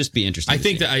 It'd just be interesting. I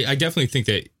think that I definitely think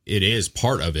that it is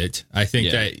part of it. I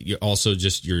think that you also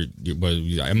just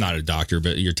I'm not a doctor,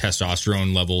 but your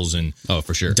testosterone levels and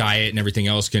for sure diet and everything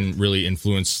else can really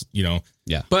influence.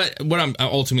 Yeah. But what I'm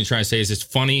ultimately trying to say is it's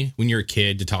funny when you're a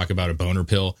kid to talk about a boner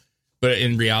pill, but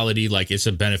in reality, like it's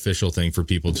a beneficial thing for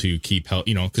people to keep health.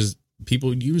 Because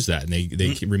people use that and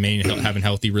they remain having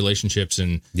healthy relationships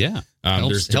and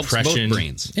there's depression. Helps both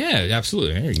brains. Yeah,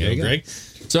 absolutely. There you go, Greg.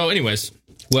 So anyways,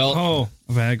 Well,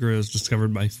 Viagra is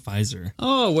discovered by Pfizer.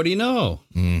 Oh, what do you know?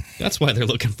 That's why they're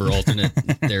looking for alternate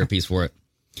therapies for it.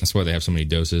 That's why they have so many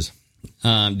doses.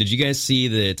 Did you guys see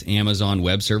that Amazon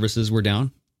Web Services were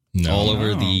down? No. All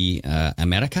over the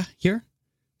America here?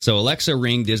 So Alexa,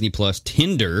 Ring, Disney Plus,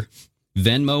 Tinder,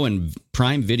 Venmo, and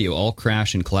Prime Video all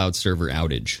crash in cloud server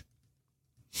outage.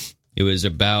 It was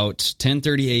about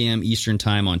 10:30 a.m. Eastern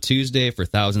Time on Tuesday for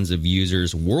thousands of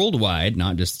users worldwide,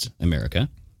 not just America.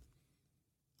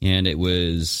 And it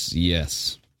was,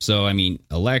 yes. So, I mean,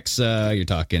 Alexa, you're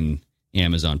talking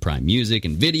Amazon Prime Music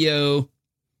and Video.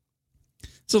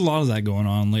 There's a lot of that going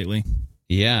on lately.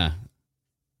 Yeah.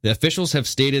 The officials have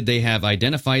stated they have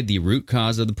identified the root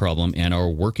cause of the problem and are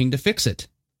working to fix it.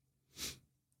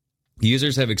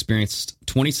 Users have experienced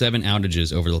 27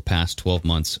 outages over the past 12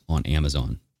 months on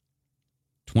Amazon.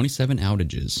 27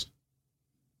 outages.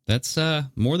 That's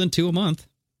more than 2 a month.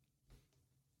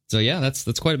 So yeah, that's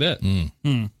quite a bit.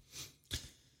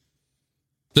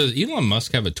 Does Elon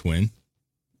Musk have a twin?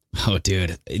 Oh,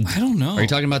 dude. I don't know. Are you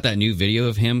talking about that new video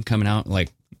of him coming out,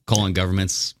 like, calling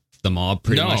governments the mob,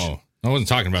 pretty much? No, I wasn't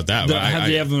talking about that. Have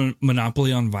they have a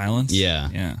monopoly on violence?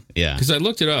 Yeah. Because I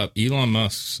looked it up, Elon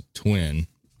Musk's twin,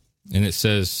 and it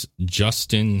says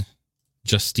Justine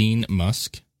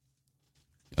Musk.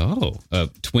 Oh, a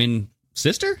twin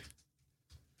sister?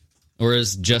 Or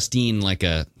is Justine like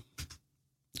a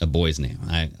boy's name?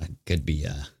 I could be...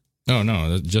 Oh,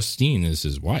 no, Justine is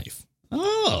his wife.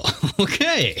 Oh,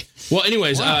 okay. Well,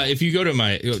 anyways, if you go to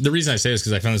the reason I say this is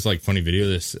because I found this like funny video.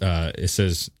 This it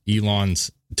says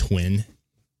Elon's twin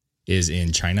is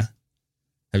in China.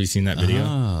 Have you seen that video?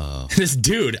 Oh. This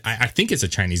dude, I think it's a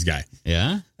Chinese guy.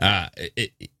 Yeah.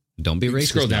 Don't be racist.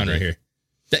 Scroll down right here.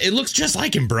 It looks just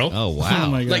like him, bro. Oh wow! Oh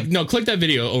my God. Like no, click that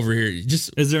video over here.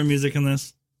 Just is there music in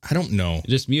this? I don't know.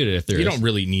 Just mute it if there is. You don't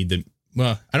really need the.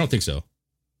 Well, I don't think so.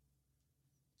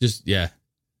 Just yeah.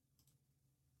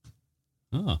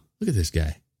 Oh, look at this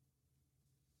guy.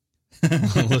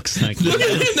 Looks like look at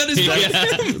him. That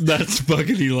is that's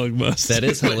fucking Elon Musk. That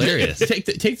is hilarious.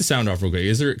 Take the sound off real quick.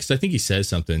 Is there? Because I think he says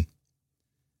something.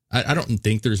 I don't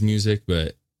think there's music,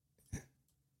 but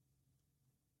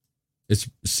it's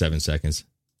 7 seconds.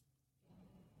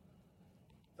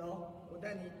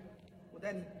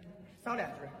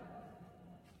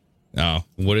 Oh,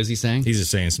 what is he saying? He's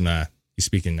just saying some. He's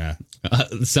speaking.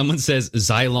 Someone says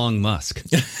Xylong Musk.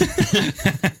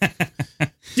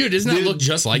 Dude, doesn't that look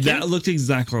just like him? That looked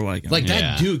exactly like him. Like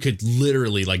that dude could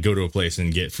literally like go to a place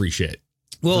and get free shit.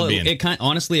 Well,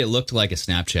 honestly, it looked like a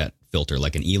Snapchat filter,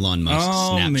 like an Elon Musk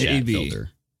Snapchat filter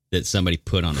that somebody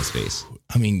put on his face.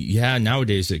 I mean, yeah,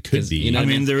 nowadays it could be. You know I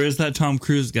mean, there is that Tom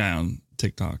Cruise guy on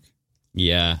TikTok.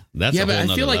 Yeah, that's yeah, a whole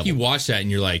but I feel like level. you watch that and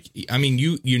you're like, I mean,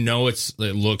 you know it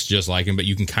looks just like him, but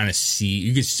you can kind of see,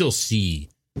 you can still see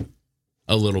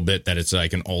a little bit that it's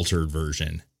like an altered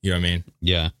version. You know what I mean?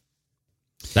 Yeah.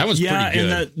 That was pretty good.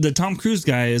 And the Tom Cruise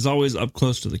guy is always up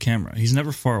close to the camera. He's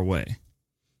never far away.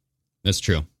 That's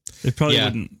true. They probably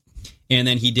wouldn't. And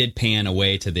then he did pan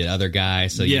away to the other guy,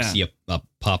 so you see a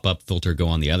pop-up filter go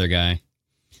on the other guy.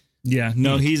 Yeah,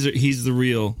 no, he's the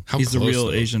real. He's the real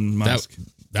though? Asian Musk.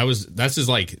 That's just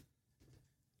like,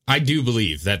 I do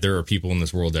believe that there are people in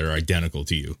this world that are identical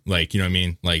to you. Like, you know what I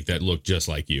mean? Like that look just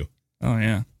like you. Oh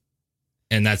yeah.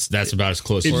 And that's about as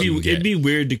close as you can get. It'd be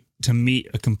weird to meet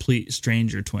a complete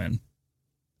stranger twin.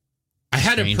 I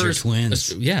had a person,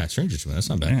 stranger twin. That's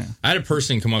not bad. Yeah. I had a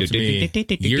person come up to me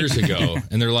years ago,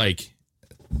 and they're like,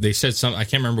 they said something. I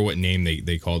can't remember what name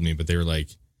they called me, but they were like,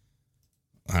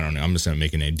 I don't know. I'm just gonna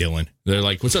make a name, Dylan. They're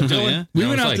like, "What's up, Dylan?" We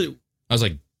went out to. I was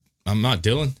like, "I'm not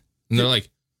Dylan," and they're like,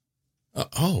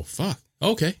 "Oh fuck,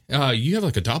 okay. You have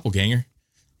like a doppelganger."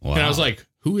 Wow. And I was like,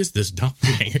 "Who is this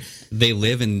doppelganger?" They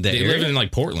live in They live in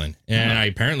like Portland, and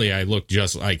I look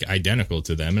just like identical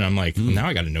to them, and I'm like, now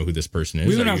I got to know who this person is.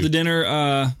 We went out to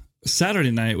dinner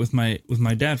Saturday night with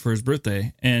my dad for his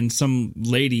birthday, and some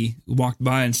lady walked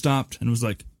by and stopped and was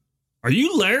like, "Are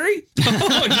you Larry?"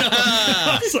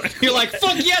 Oh no! You're like,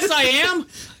 "Fuck yes, I am."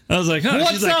 I was like, "Huh?"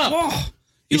 What's She's up? Like, "Oh,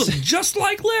 you look just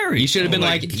like Larry." You should have been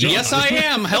like, "Yes, I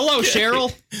am." Hello,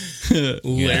 Cheryl.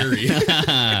 Larry.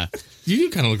 You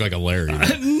do kind of look like a Larry.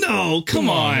 No, come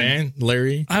on, man.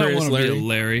 Larry. I don't want to be a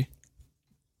Larry.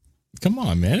 Come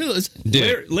on, man.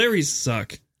 Larrys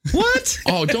suck. What?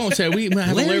 Oh, don't say we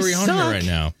have a Larry on here right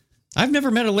now. I've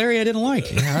never met a Larry I didn't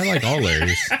like. Yeah, I like all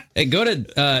Larrys. Hey, go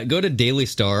to Daily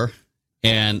Star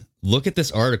and look at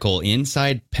this article.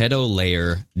 Inside pedo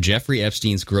lair, Jeffrey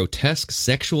Epstein's grotesque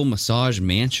sexual massage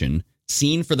mansion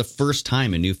seen for the first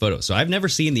time in new photos. So I've never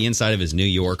seen the inside of his New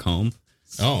York home.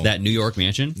 Oh, that New York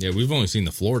mansion. Yeah, we've only seen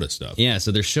the Florida stuff. Yeah,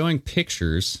 so they're showing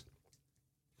pictures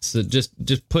So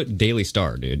just put Daily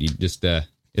Star, dude. You just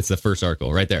it's the first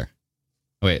article right there.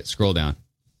 Oh, wait, scroll down.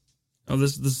 Oh,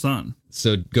 this is the Sun.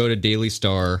 So go to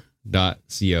dailystar.co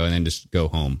and then just go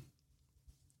home.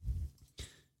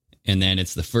 And then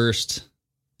it's the first.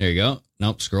 There you go.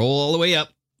 Nope, scroll all the way up.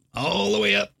 All the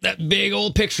way up. That big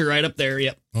old picture right up there.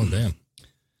 Yep. Oh, damn.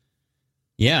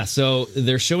 Yeah, so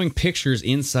they're showing pictures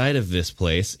inside of this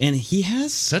place, and he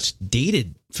has such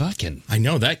dated fucking... I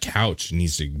know, that couch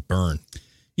needs to burn.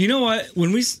 You know what?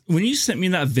 When you sent me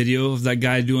that video of that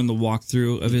guy doing the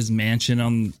walkthrough of his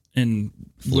mansion in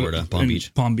Florida,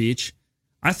 Palm Beach,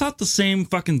 I thought the same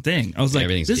fucking thing. I was like,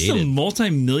 this is a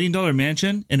multi-million-dollar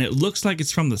mansion, and it looks like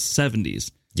it's from the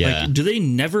 70s. Yeah. Like, do they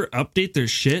never update their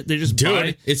shit? They just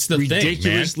buy it's the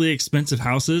ridiculously thing, expensive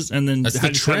houses, and then that's the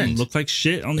trend. Look like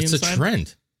shit on the inside. It's a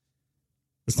trend.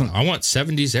 I want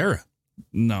 70s era.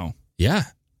 No. Yeah.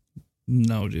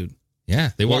 No, dude.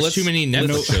 Yeah, they watch too many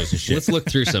Netflix shows and shit. Let's look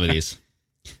through some of these.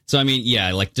 So, I mean,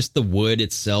 yeah, like just the wood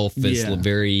itself is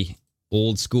very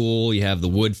old school. You have the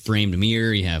wood framed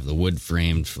mirror. You have the wood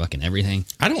framed fucking everything.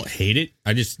 I don't hate it.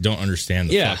 I just don't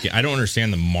understand I don't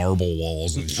understand the marble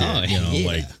walls and shit.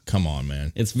 Like, come on,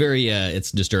 man. It's very,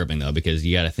 it's disturbing though, because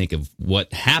you got to think of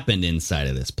what happened inside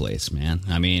of this place, man.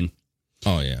 I mean.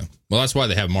 Oh, yeah. Well, that's why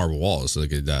they have marble walls. So they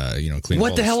could, clean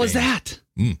What up the all hell is stains.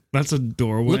 that? That's a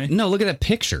doorway. Look at that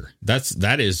picture.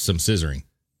 That is some scissoring.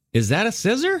 Is that a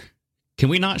scissor? Can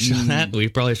we not show that? We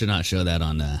probably should not show that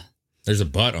on There's a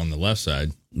butt on the left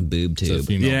side. Boob tube.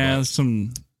 Yeah, butt.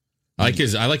 some. I like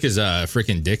his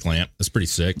freaking dick lamp. That's pretty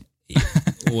sick.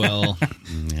 Well,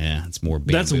 yeah, it's more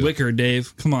bamboo. That's wicker,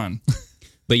 Dave. Come on.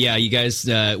 But yeah, you guys,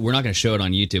 we're not going to show it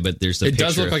on YouTube, but there's It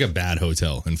does look like a bad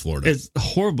hotel in Florida. It's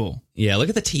horrible. Yeah, look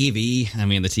at the TV. I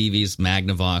mean, the TV's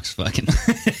Magnavox fucking.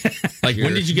 Like,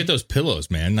 when did you get those pillows,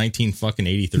 man?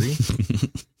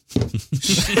 1983?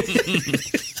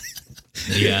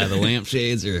 Yeah, the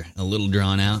lampshades are a little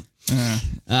drawn out.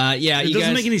 Yeah, it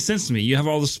doesn't make any sense to me. You have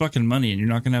all this fucking money and you're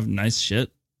not going to have nice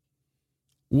shit.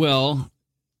 Well,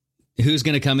 who's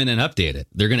going to come in and update it?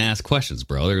 They're going to ask questions,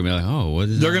 bro. They're going to be like, oh, what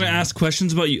is They're going to ask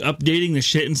questions about you updating the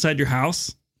shit inside your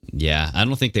house? Yeah, I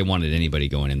don't think they wanted anybody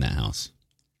going in that house.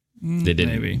 They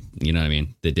didn't. Maybe. You know what I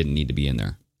mean? They didn't need to be in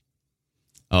there.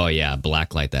 Oh, yeah,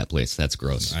 blacklight that place. That's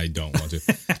gross. I don't want to.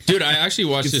 Dude, I actually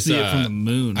watched this. See it from the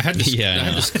moon. I had this, I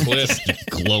had this clip.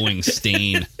 Glowing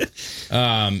stain.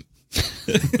 I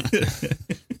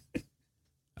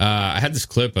had this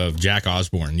clip of Jack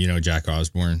Osborne. You know Jack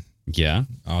Osborne? Yeah.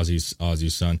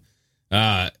 Ozzy's son.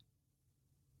 I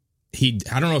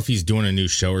don't know if he's doing a new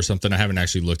show or something. I haven't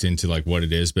actually looked into like what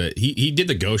it is, but he did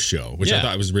the Ghost Show, which I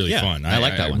thought was really fun. I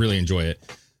like that one. I really enjoy it.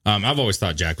 I've always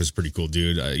thought Jack was a pretty cool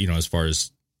dude. As far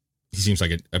as he seems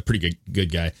like a pretty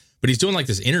good guy, but he's doing like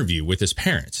this interview with his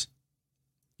parents,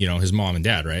 his mom and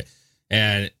dad. Right.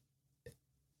 And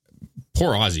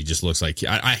poor Ozzy just looks like,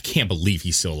 I can't believe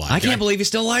he's still alive. I can't believe he's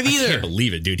still alive either. I can't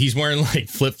believe it, dude. He's wearing like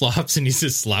flip-flops and he's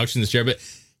just slouching in the chair. But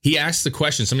he asked the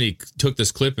question. Somebody took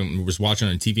this clip and was watching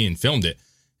on TV and filmed it.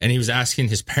 And he was asking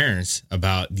his parents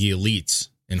about the elites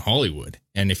in Hollywood.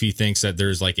 And if he thinks that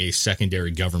there's like a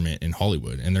secondary government in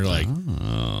Hollywood. And they're like,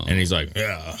 and he's like,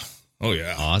 yeah. Oh,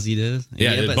 yeah. Ozzy did?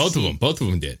 Yeah, both of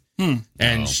them did.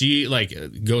 And she like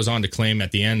goes on to claim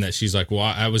at the end that she's like, well,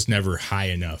 I was never high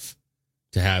enough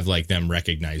to have like them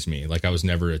recognize me. Like I was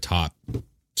never a top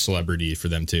celebrity for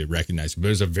them to recognize me. But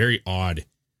it was a very odd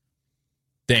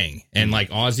thing. And like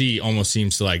Ozzy almost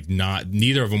seems to like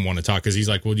neither of them want to talk because he's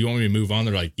like, well, do you want me to move on?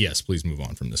 They're like, yes, please move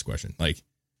on from this question. Like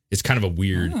it's kind of a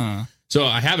weird. So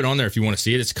I have it on there if you want to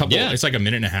see it. It's it's like a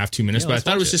minute and a half, 2 minutes, but I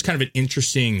thought it was just kind of an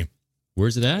interesting.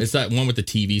 Where's it at? It's that one with the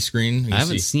TV screen. I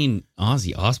haven't seen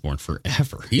Ozzy Osbourne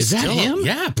forever. Is that him?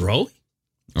 Yeah, bro.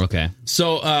 Okay.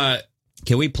 So,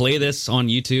 can we play this on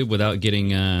YouTube without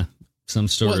getting some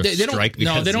sort of strike?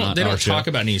 No, they don't talk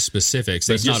about any specifics.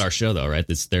 It's not our show, though, right?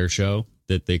 It's their show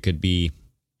that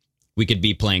we could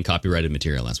be playing copyrighted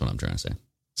material. That's what I'm trying to say.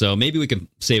 So maybe we can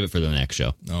save it for the next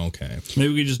show. Okay.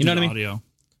 Maybe we could just do the audio.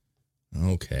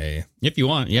 Okay. If you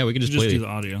want, yeah, we can just do the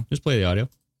audio. Just play the audio.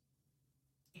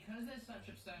 Because there's such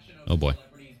obsession Oh boy.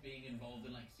 Celebrities being involved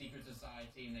in like secret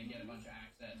society and they get a bunch of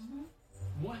access.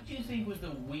 What do you think was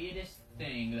the weirdest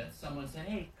thing that someone said,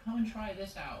 hey, come and try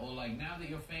this out, or like now that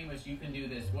you're famous you can do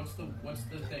this? What's the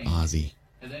thing? Ozzy.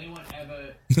 Has anyone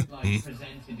ever like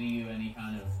presented to you any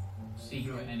kind of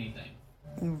secret anything?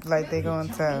 Like they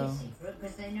gonna tell.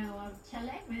 Because they know I'll tell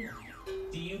everyone.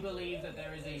 Do you believe that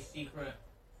there is a secret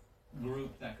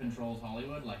group that controls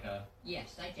Hollywood, like a?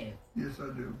 Yes, I do. Yes, I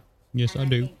do. Yes, and I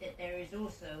do. I think that there is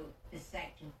also the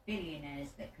sect of billionaires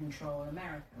that control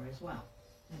America as well.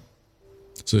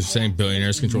 So they're saying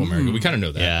billionaires control America. We kind of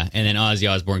know that. Yeah, and then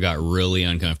Ozzy Osbourne got really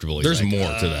uncomfortable. He's There's like,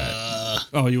 more to that.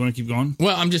 Oh, you want to keep going?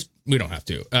 Well, we don't have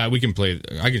to. We can play.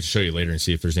 I can show you later and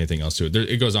see if there's anything else to it.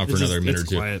 It goes on for another minute or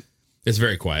two. Quiet. It's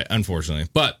very quiet, unfortunately.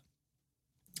 But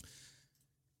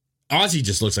Ozzy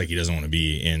just looks like he doesn't want to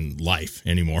be in life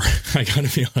anymore. I got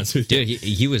to be honest with you. Dude,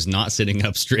 he was not sitting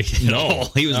up straight at all.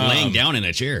 He was laying down in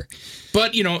a chair.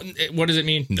 But, what does it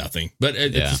mean? Nothing. But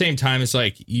at the same time, it's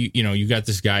like, you got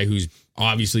this guy who's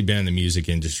obviously been in the music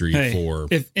industry for...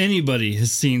 If anybody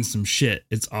has seen some shit,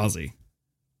 it's Ozzy.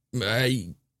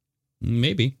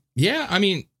 Maybe. Yeah,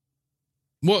 people...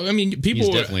 He's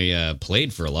definitely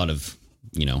played for a lot of,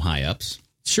 high ups.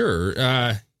 Sure.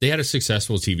 They had a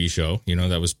successful TV show,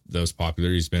 that was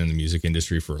popular. He's been in the music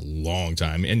industry for a long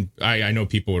time. And I know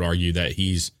people would argue that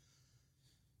he's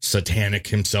satanic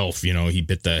himself. He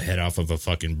bit the head off of a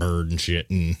fucking bird and shit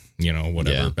and,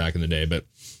 whatever back in the day. But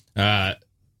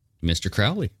Mr.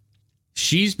 Crowley.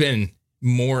 She's been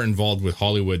more involved with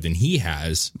Hollywood than he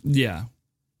has. Yeah.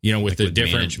 With the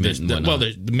different management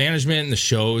the management and the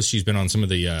shows. She's been on some of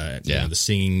the the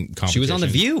singing competitions. She was on The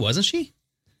View, wasn't she?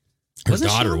 Her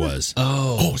daughter was.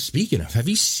 Oh, speaking of, have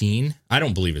you seen? I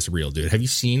don't believe it's real, dude. Have you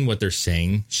seen what they're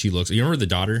saying? She looks. You remember the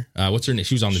daughter? What's her name?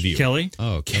 She was on The View. Kelly.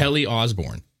 Oh, okay. Kelly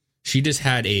Osbourne. She just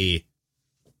had a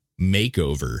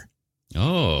makeover.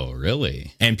 Oh,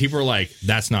 really? And people are like,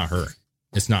 "That's not her.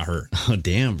 It's not her." Oh,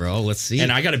 damn, bro. Let's see.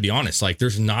 And I got to be honest. Like,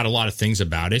 there's not a lot of things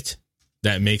about it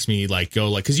that makes me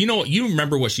go because you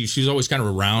remember what she was always kind of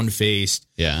a round faced.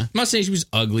 Yeah. I'm not saying she was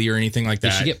ugly or anything like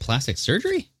that. Did she get plastic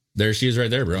surgery? There she is right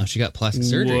there, bro. Oh, she got plastic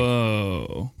surgery.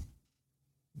 Whoa.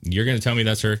 You're going to tell me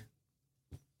that's her?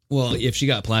 Well, if she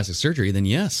got plastic surgery, then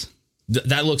yes.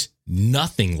 That looks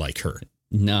nothing like her.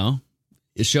 No.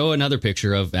 Show another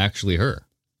picture of actually her.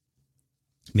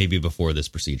 Maybe before this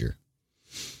procedure.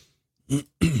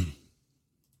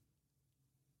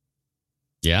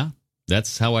 Yeah,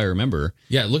 that's how I remember.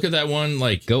 Yeah, look at that one.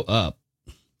 Go up.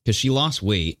 Because she lost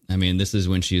weight. This is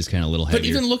when she was kind of a little heavier. But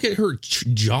even look at her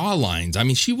jaw lines.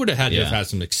 She would have had to have had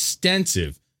some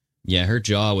extensive. Yeah, her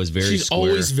jaw was very She's square.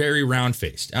 always very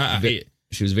round-faced.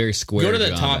 She was very square. Go to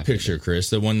that top picture,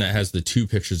 Chris. The one that has the two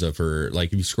pictures of her.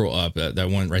 If you scroll up, that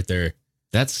one right there.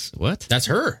 That's what? That's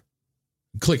her.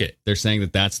 Click it. They're saying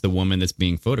that that's the woman that's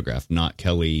being photographed, not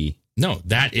Kelly. No,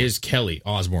 that is Kelly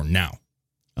Osbourne now.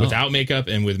 Without makeup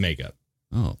and with makeup.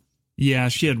 Oh. Yeah,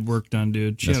 she had work done,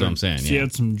 dude. That's what I'm saying. She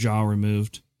had some jaw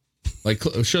removed.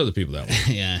 Show the people that one.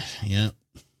 Yeah.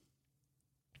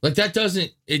 That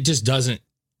doesn't, it just doesn't.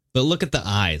 But look at the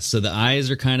eyes. So the eyes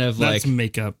are kind of That's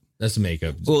makeup. That's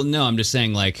makeup. Well, no, I'm just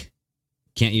saying,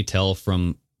 can't you tell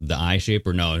from the eye shape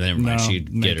or no? Never mind.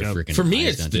 She'd get her freaking. For me,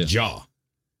 eyes it's done the too. jaw.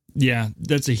 Yeah,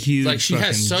 that's a huge. She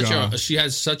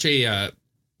has such a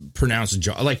pronounced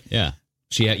jaw. Yeah.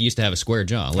 She used to have a square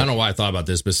jaw. I don't know why I thought about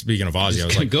this, but speaking of Ozzy, I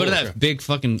was like, go to that big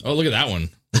fucking. Oh, look at that one.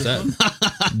 What's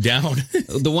that? Down.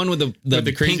 The one with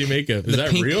the crazy pink, makeup. Is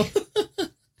that real?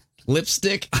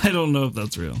 Lipstick? I don't know if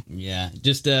that's real. Yeah.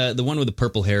 Just the one with the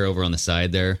purple hair over on the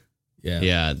side there. Yeah.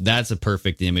 Yeah. That's a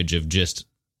perfect image of just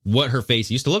what her face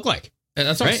used to look like. And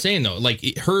that's what I'm saying, though.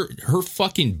 Her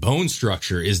fucking bone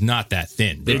structure is not that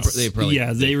thin.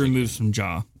 They removed some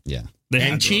jaw. Yeah.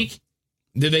 And cheek?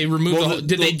 Did they remove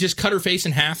did they just cut her face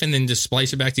in half and then just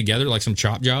splice it back together like some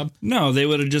chop job? No, they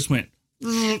would have just went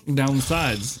down the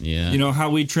sides. Yeah. You know how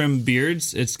we trim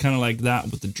beards? It's kind of like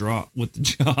that with the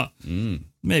jaw.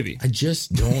 Maybe. I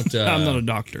just don't I'm not a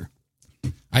doctor.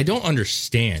 I don't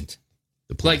understand.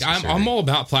 I'm all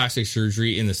about plastic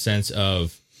surgery in the sense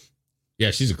of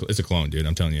it's a clone, dude.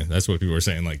 I'm telling you. That's what people are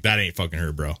saying. That ain't fucking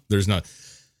her, bro. That's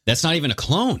not even a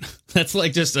clone. That's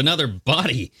just another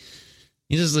body.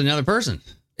 He's just another person.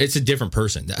 It's a different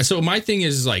person. So my thing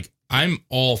is I'm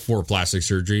all for plastic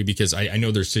surgery because I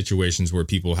know there's situations where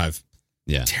people have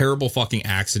terrible fucking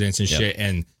accidents and shit,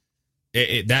 and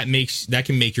that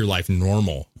can make your life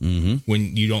normal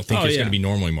when you don't think it's going to be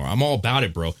normal anymore. I'm all about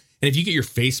it, bro. And if you get your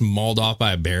face mauled off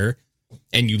by a bear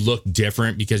and you look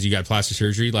different because you got plastic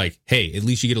surgery, hey, at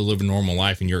least you get to live a normal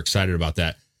life and you're excited about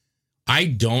that. I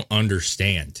don't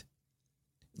understand.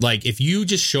 If you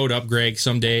just showed up, Greg,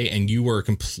 someday and you were a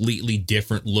completely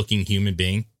different looking human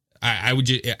being, I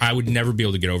would never be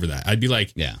able to get over that. I'd be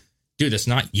like, dude, that's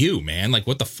not you, man.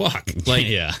 What the fuck?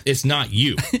 It's not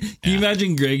you. Can you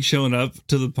imagine Greg showing up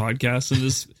to the podcast and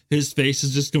his face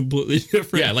is just completely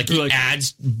different? Yeah, he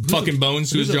adds fucking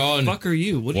bones to his jaw. Who the fuck are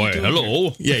you? What are you doing? Hello.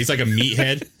 Here? Yeah, he's like a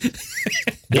meathead.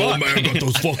 Yo, man, I got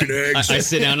those fucking eggs. I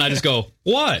sit down and I just go,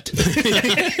 what?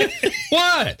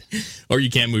 What? Or you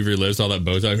can't move your lips, all that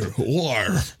bow tie.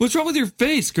 What's wrong with your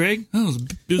face, Greg? What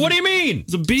do you mean?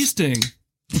 It's a bee sting.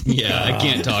 Yeah, I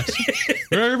can't talk.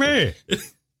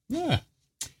 Yeah.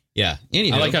 Yeah.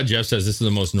 Anyhow. I like how Jeff says this is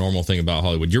the most normal thing about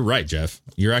Hollywood. You're right, Jeff.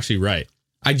 You're actually right.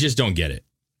 I just don't get it.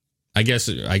 I guess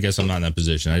I'm not in that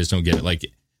position. I just don't get it. Like,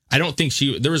 I don't think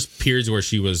there was periods where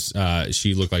she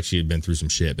looked like she had been through some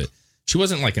shit, but she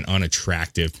wasn't like an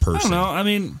unattractive person. I don't know. I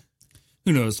mean,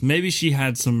 who knows? Maybe she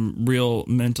had some real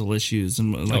mental issues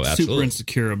and like super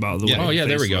insecure about the way. Oh yeah,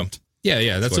 there we go. Looked.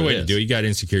 Yeah, that's the way to do it. You got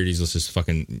insecurities. Let's just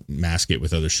fucking mask it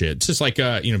with other shit. It's just like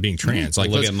being trans. Like,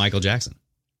 look at Michael Jackson.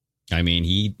 I mean,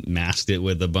 he masked it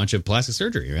with a bunch of plastic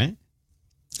surgery, right?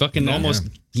 Fucking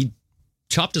he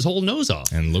chopped his whole nose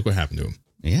off, and look what happened to him.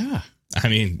 Yeah, I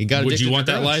mean, would you want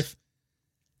that life?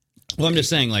 Well, I'm just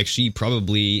saying, like, she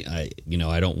probably, I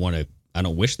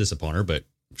don't wish this upon her, but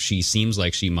she seems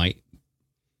like she might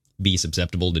be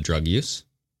susceptible to drug use.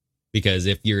 Because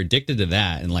if you're addicted to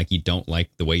that and like you don't like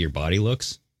the way your body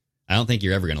looks, I don't think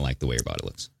you're ever going to like the way your body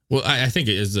looks. Well, I think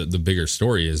it is the bigger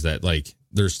story is that like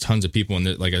there's tons of people,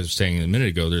 and like I was saying a minute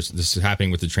ago, this is happening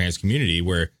with the trans community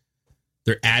where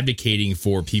they're advocating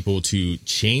for people to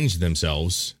change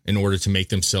themselves in order to make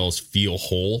themselves feel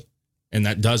whole, and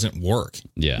that doesn't work.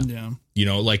 Yeah. You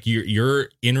know, like your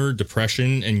inner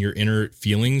depression and your inner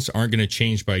feelings aren't going to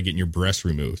change by getting your breasts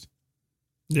removed.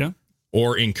 Yeah.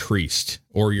 Or increased,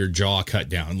 or your jaw cut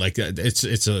down. Like it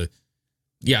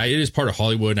is part of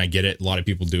Hollywood, and I get it. A lot of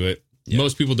people do it. Yeah.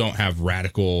 Most people don't have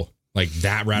radical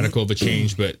of a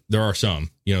change, but there are some.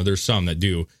 You know, there's some that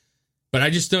do. But I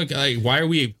just don't like. Why are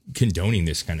we condoning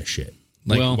this kind of shit?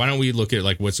 Like, why don't we look at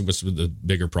like what's the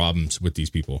bigger problems with these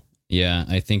people? Yeah,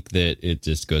 I think that it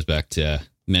just goes back to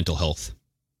mental health.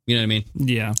 You know what I mean?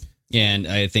 Yeah. And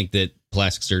I think that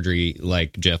plastic surgery,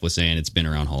 like Jeff was saying, it's been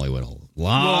around Hollywood a lot.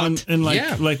 Well, and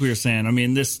like we were saying, I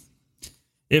mean,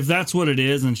 if that's what it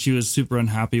is, and she was super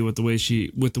unhappy with the way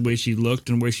she looked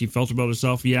and where she felt about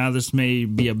herself, yeah, this may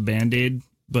be a Band-Aid,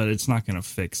 but it's not going to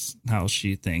fix how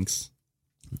she thinks.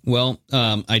 Well,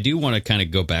 I do want to kind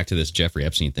of go back to this Jeffrey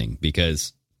Epstein thing,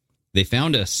 because they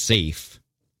found a safe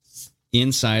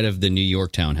inside of the New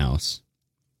York townhouse.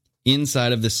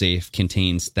 Inside of the safe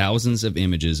contains thousands of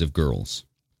images of girls.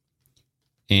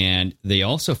 And they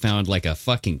also found like a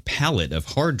fucking pallet of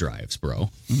hard drives, bro.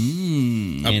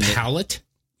 A pallet?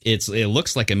 It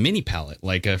looks like a mini pallet,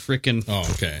 like a freaking. Oh,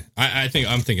 okay. I think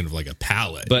I'm thinking of like a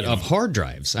pallet, but of hard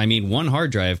drives. I mean, one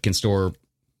hard drive can store,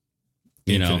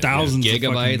 thousands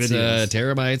gigabytes, of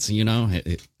terabytes. You know,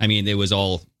 I mean, it was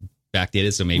all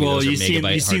backdated, so maybe those are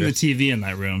megabyte. You've seen the TV in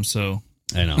that room, so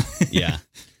I know. Yeah.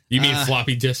 You mean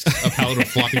floppy disk? A pallet of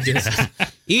floppy disk?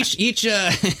 Each yeah.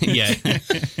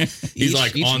 He's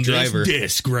like on driver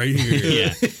disk right here.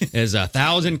 Yeah, there's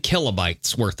 1,000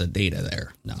 kilobytes worth of data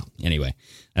there. No, anyway,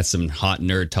 that's some hot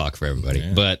nerd talk for everybody.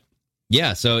 Yeah. But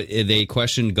yeah, so they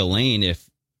questioned Ghislaine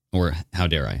or how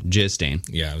dare I, Jizstain.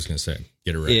 Yeah, I was gonna say,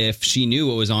 get it right. If she knew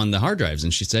what was on the hard drives,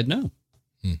 and she said no.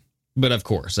 But of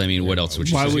course, I mean, what else would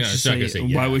she say? Why would you say?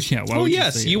 Why would she? Oh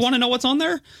yes, you want to know what's on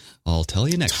there? I'll tell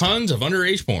you next. Tons of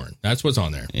underage porn. That's what's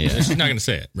on there. Yeah. She's not going to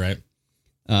say it, right?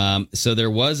 So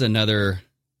there was another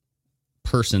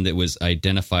person that was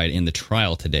identified in the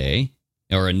trial today,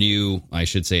 or a new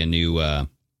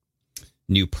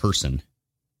person.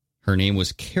 Her name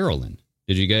was Carolyn.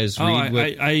 Did you guys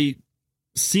read? I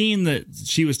seen that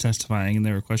she was testifying and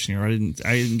they were questioning her. I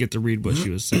didn't get to read what she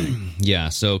was saying. Yeah.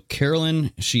 So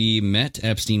Carolyn, she met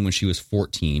Epstein when she was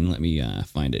 14. Let me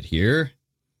find it here.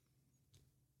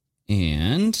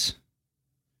 And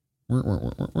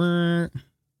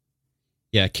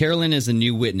yeah, Carolyn is a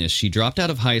new witness. She dropped out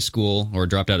of school,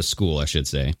 I should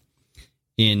say,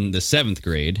 in the 7th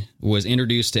grade, was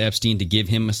introduced to Epstein to give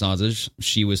him massages.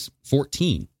 She was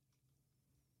 14.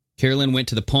 Carolyn went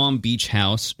to the Palm Beach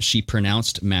house. She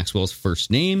pronounced Maxwell's first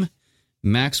name.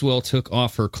 Maxwell took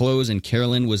off her clothes, and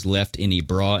Carolyn was left in a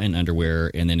bra and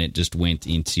underwear, and then it just went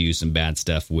into some bad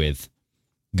stuff with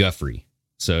Guffrey.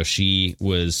 So she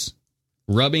was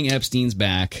rubbing Epstein's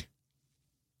back.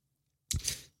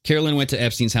 Carolyn went to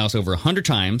Epstein's house over 100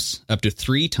 times, up to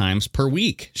 3 times per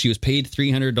week. She was paid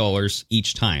 $300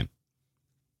 each time.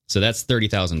 So that's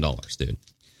 $30,000, dude.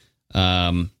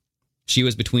 She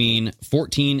was between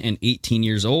 14 and 18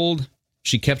 years old.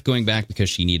 She kept going back because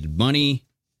she needed money.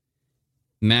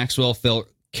 Maxwell felt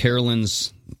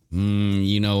Carolyn's,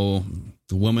 the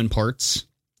woman parts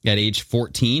at age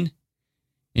 14.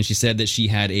 And she said that she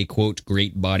had a, quote,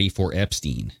 great body for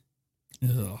Epstein.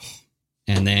 Ugh.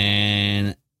 And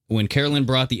then when Carolyn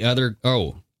brought other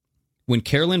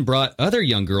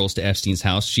young girls to Epstein's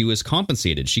house, she was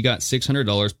compensated. She got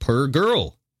 $600 per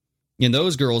girl. And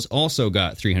those girls also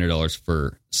got $300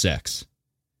 for sex.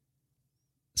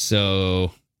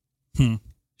 So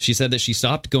She said that she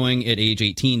stopped going at age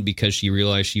 18 because she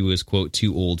realized she was, quote,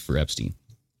 too old for Epstein.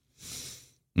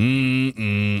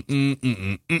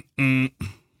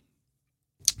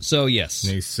 So, yes.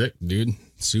 He's sick, dude.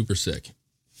 Super sick.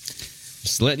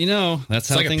 Just letting you know, that's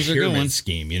how like things a are going.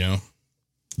 Scheme, you know?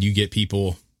 You get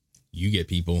people. You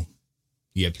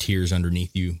have tears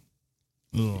underneath you.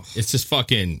 Ugh. It's just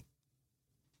fucking...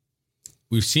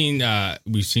 We've seen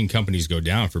companies go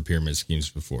down for pyramid schemes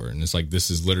before, and it's like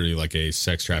this is literally like a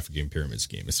sex trafficking pyramid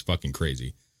scheme. It's fucking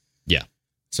crazy. Yeah.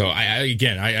 So I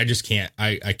just can't.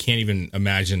 I can't even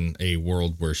imagine a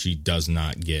world where she does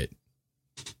not get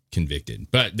convicted.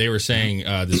 But they were saying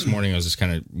this morning, I was just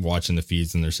kind of watching the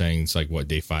feeds, and they're saying it's like what,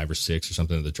 day 5 or 6 or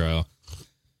something of the trial,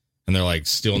 and they're like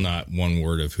still not one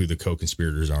word of who the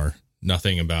co-conspirators are.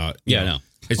 Nothing about no.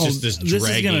 It's just this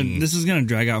dragging. This is gonna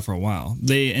drag out for a while.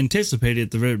 They anticipated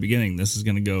at the very beginning this is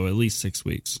gonna go at least 6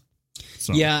 weeks.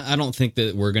 So. Yeah, I don't think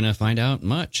that we're gonna find out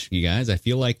much, you guys. I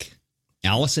feel like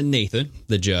Allison Nathan,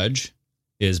 the judge,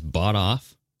 is bought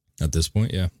off at this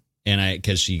point. Yeah, and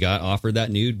because she got offered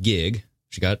that new gig,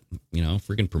 she got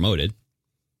freaking promoted,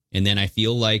 and then I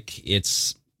feel like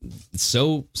it's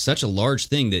such a large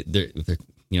thing that they're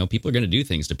people are gonna do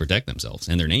things to protect themselves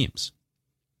and their names.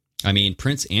 I mean,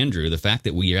 Prince Andrew, the fact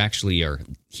that we actually are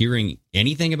hearing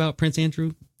anything about Prince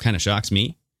Andrew kind of shocks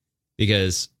me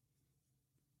because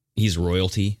he's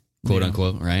royalty, quote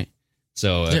unquote, right?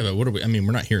 So, yeah, but what are we? I mean,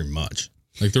 we're not hearing much.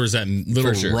 Like there was that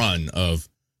little run of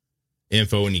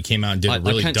info and he came out and did a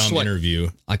really dumb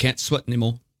interview. I can't sweat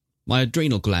anymore. My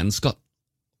adrenal glands got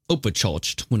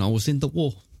overcharged when I was in the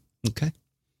war. Okay.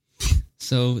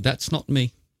 So that's not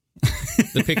me.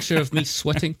 The picture of me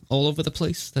sweating all over the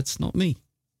place, that's not me.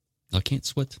 I can't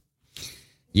sweat.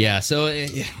 Yeah, so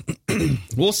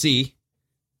we'll see.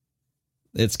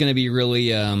 It's going to be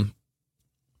really,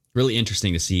 really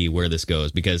interesting to see where this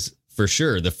goes because for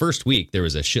sure, the first week there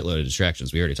was a shitload of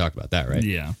distractions. We already talked about that, right?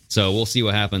 Yeah. So we'll see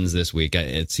what happens this week.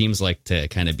 It seems like to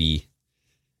kind of be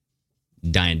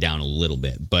dying down a little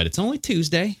bit, but it's only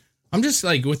Tuesday. I'm just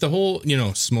like with the whole,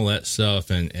 Smollett stuff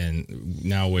and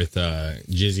now with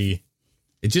Jussie,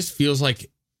 it just feels like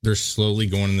they're slowly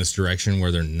going in this direction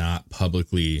where they're not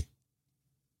publicly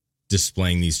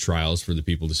displaying these trials for the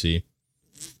people to see.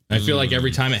 I feel like every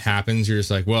time it happens, you're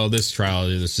just like, well, this trial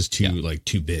is just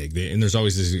too big. And there's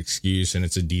always this excuse, and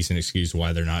it's a decent excuse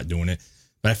why they're not doing it.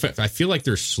 But I feel like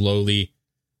they're slowly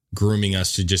grooming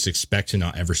us to just expect to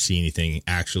not ever see anything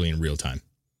actually in real time.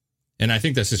 And I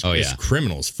think that's just it's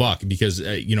criminal as fuck because,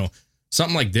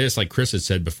 something like this, like Chris had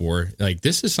said before, like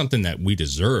this is something that we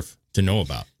deserve to know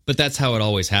about. But that's how it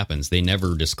always happens. They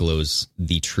never disclose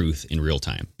the truth in real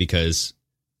time because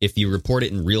if you report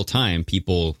it in real time,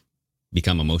 people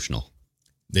become emotional.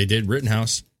 They did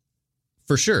Rittenhouse.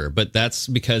 For sure. But that's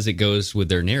because it goes with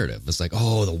their narrative. It's like,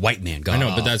 oh, the white man got I know,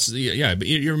 off. but that's, but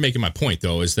you're making my point,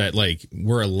 though, is that like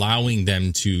we're allowing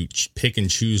them to pick and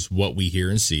choose what we hear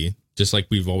and see, just like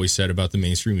we've always said about the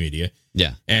mainstream media.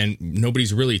 Yeah. And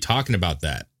nobody's really talking about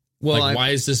that. Well, like, why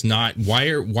is this not?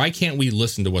 Why can't we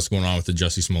listen to what's going on with the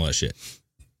Jussie Smollett shit?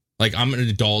 Like, I'm an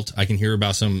adult. I can hear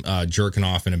about some jerking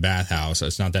off in a bathhouse.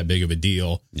 It's not that big of a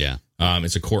deal. Yeah.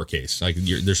 It's a court case. Like,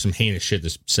 there's some heinous shit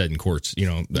that's said in courts,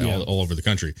 all over the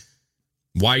country.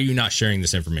 Why are you not sharing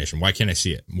this information? Why can't I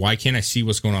see it? Why can't I see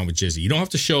what's going on with Jussie? You don't have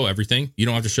to show everything. You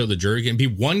don't have to show the jury. It can be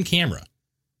one camera.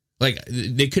 Like,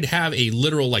 they could have a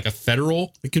literal, like a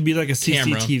federal. It could be like a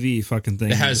CCTV fucking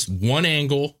thing. It has one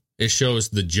angle. It shows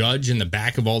the judge in the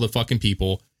back of all the fucking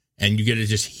people, and you get to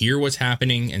just hear what's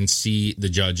happening and see the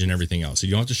judge and everything else. So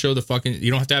you don't have to show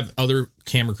you don't have to have other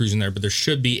camera crews in there, but there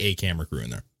should be a camera crew in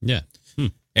there. Yeah.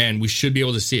 And we should be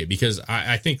able to see it because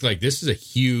I think like this is a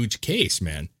huge case,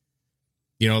 man.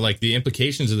 Like the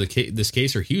implications of this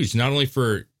case are huge, not only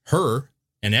for her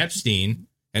and Epstein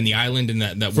and the island and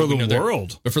that for the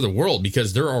world, but for the world,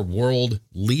 because there are world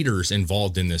leaders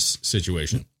involved in this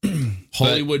situation.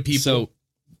 Hollywood people. So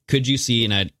could you see,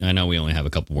 and I know we only have a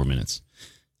couple more minutes,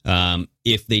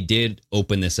 if they did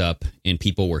open this up and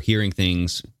people were hearing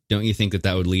things, don't you think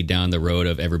that would lead down the road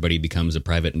of everybody becomes a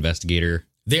private investigator?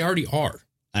 They already are.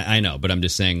 I know, but I'm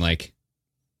just saying, like,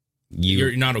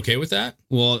 you're not okay with that?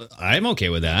 Well, I'm okay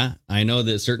with that. I know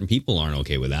that certain people aren't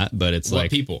okay with that, but it's what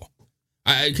like people.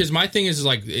 Because my thing is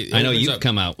like, I know you've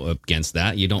come out against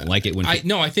that. You don't like it when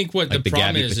I think what like the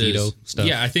problem Gabby is Petito stuff.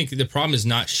 Yeah, I think the problem is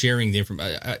not sharing the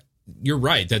information. You're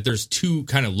right that there's two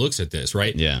kind of looks at this,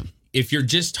 right? Yeah. If you're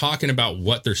just talking about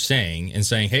what they're saying and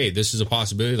saying, hey, this is a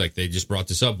possibility, like they just brought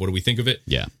this up, what do we think of it?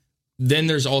 Yeah. Then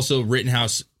there's also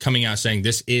Rittenhouse coming out saying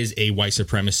this is a white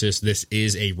supremacist, this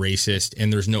is a racist,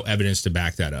 and there's no evidence to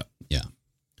back that up. Yeah.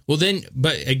 Well, then,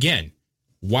 but again,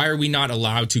 why are we not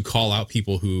allowed to call out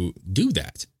people who do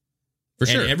that? For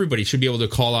sure. And everybody should be able to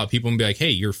call out people and be like, hey,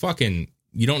 you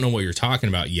don't know what you're talking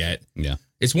about yet. Yeah.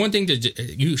 It's one thing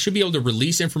you should be able to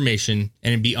release information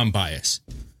and be unbiased.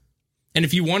 And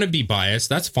if you want to be biased,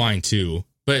 that's fine too.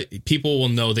 But people will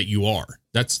know that you are.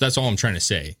 That's all I'm trying to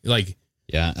say. Like,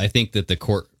 yeah, I think that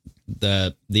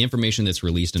the information that's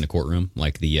released in a courtroom,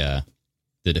 like the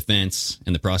defense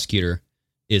and the prosecutor,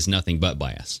 is nothing but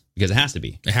bias, because it has to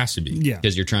be. It has to be. Yeah.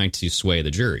 Because you're trying to sway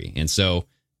the jury. And so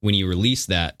when you release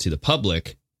that to the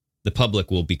public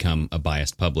will become a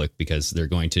biased public, because they're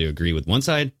going to agree with one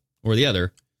side or the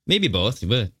other. Maybe both,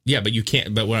 but yeah, but you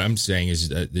can't. But what I'm saying is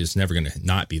that it's never going to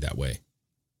not be that way.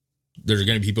 There's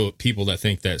going to be people that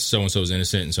think that so and so is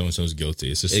innocent and so and so is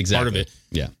guilty. It's just part of it.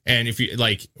 Yeah. And if you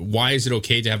like, why is it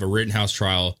okay to have a Rittenhouse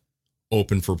trial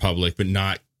open for public, but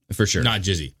not for sure not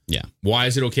Jussie? Yeah. Why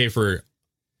is it okay for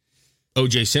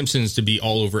O.J. Simpson's to be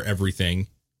all over everything,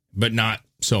 but not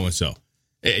so and so?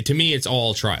 To me, it's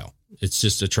all trial. It's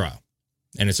just a trial,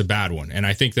 and it's a bad one. And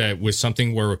I think that with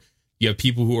something where you have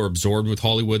people who are absorbed with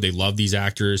Hollywood, they love these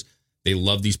actors, they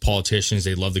love these politicians,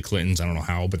 they love the Clintons. I don't know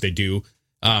how, but they do.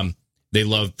 They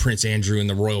love Prince Andrew and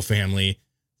the royal family.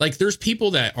 Like, there's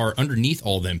people that are underneath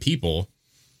all them people,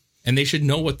 and they should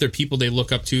know what they're people they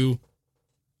look up to.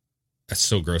 That's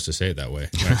so gross to say it that way.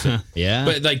 Yeah.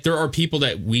 But like, there are people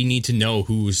that we need to know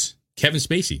who's Kevin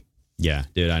Spacey. Yeah,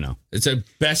 dude, I know. It's a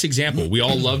best example. We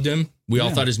all loved him. We all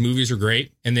thought his movies were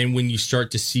great. And then when you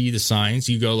start to see the signs,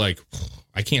 you go like,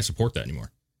 I can't support that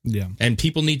anymore. Yeah. And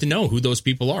people need to know who those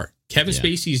people are. Kevin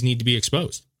Spacey's need to be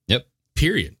exposed. Yep.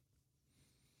 Period.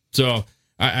 So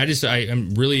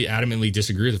I'm really adamantly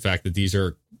disagree with the fact that these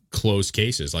are closed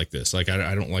cases like this. Like,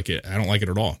 I don't like it. I don't like it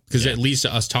at all, because it leads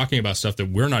to us talking about stuff that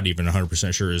we're not even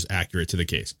 100% sure is accurate to the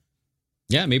case.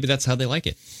 Yeah, maybe that's how they like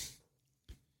it.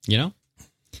 You know?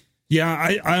 Yeah,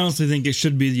 I honestly think it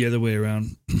should be the other way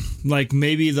around. Like,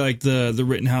 maybe like the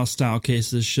Rittenhouse style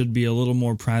cases should be a little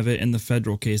more private, and the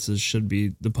federal cases should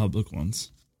be the public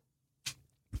ones.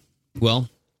 Well,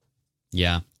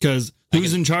 yeah. Because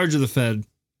who's in charge of the Fed?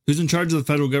 Who's in charge of the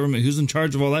federal government? Who's in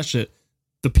charge of all that shit?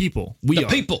 The people. We are.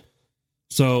 People.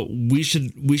 So we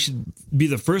should be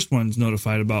the first ones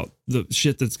notified about the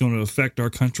shit that's going to affect our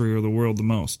country or the world the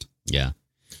most. Yeah.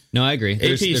 No, I agree.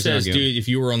 AP says, dude, if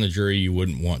you were on the jury, you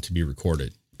wouldn't want to be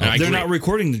recorded. And they're not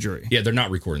recording the jury. Yeah, they're not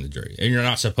recording the jury. And you're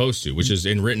not supposed to, which is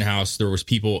in Rittenhouse, there was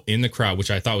people in the crowd, which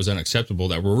I thought was unacceptable,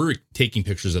 that were taking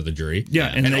pictures of the jury. Yeah.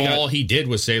 And all he did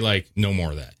was say, like, no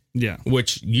more of that. Yeah.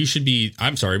 Which you should be,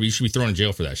 I'm sorry, but you should be thrown in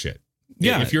jail for that shit.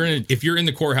 Yeah. If you're in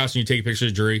the courthouse and you take a picture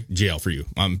of the jury, jail for you.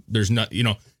 There's not,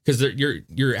 because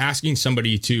you're asking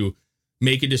somebody to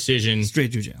make a decision.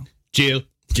 Straight to jail. Jail.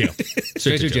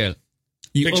 Straight to jail.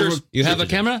 You have a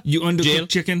camera? You undercooked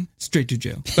chicken? Straight to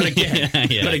jail. But again,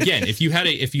 if you had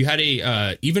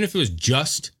a even if it was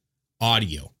just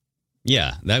audio.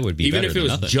 Yeah, that would be even better if it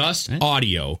was nothing, just right?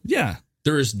 audio. Yeah.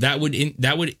 That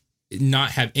would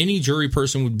not have any jury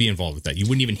person would be involved with that. You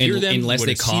wouldn't even hear them unless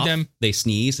they cough, see them. They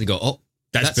sneeze, they go, "Oh,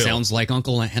 that sounds like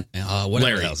Uncle whatever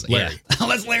Larry. else." Larry. Yeah. Oh,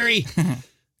 that's Larry.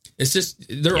 It's just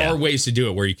there are ways to do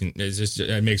it where you can.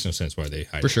 It makes no sense why they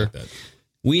hide for it sure. like that.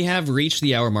 We have reached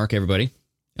the hour mark, everybody.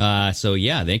 So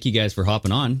yeah, thank you guys for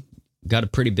hopping on. Got a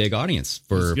pretty big audience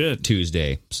for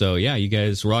Tuesday. So yeah, you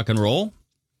guys rock and roll.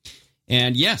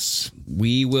 And yes,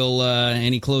 we will.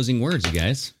 Any closing words, you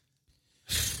guys?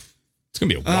 It's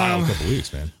gonna be a wild couple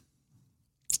weeks, man.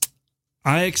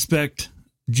 I expect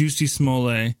Jussie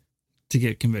Smollett to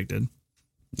get convicted.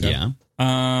 Yeah.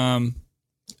 I'm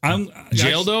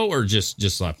jail though, or just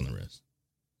slap on the wrist.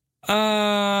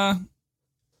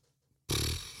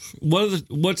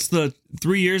 What's the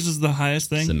 3 years is the highest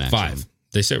thing? The 5.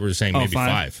 They said we're saying maybe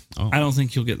 5. Oh. I don't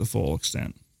think he'll get the full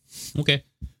extent. Okay.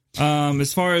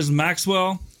 As far as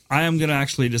Maxwell, I am going to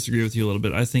actually disagree with you a little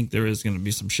bit. I think there is going to be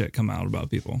some shit come out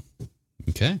about people.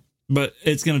 Okay. But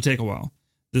it's going to take a while.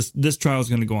 This trial is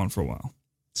going to go on for a while.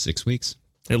 6 weeks.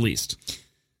 At least.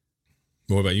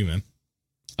 What about you, man?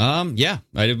 Yeah,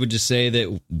 I would just say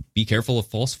that be careful of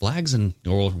false flags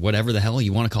or whatever the hell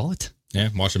you want to call it. Yeah,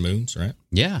 watch the moons, right?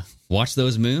 Yeah, watch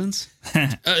those moons.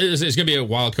 It's going to be a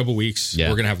wild couple weeks. Yeah.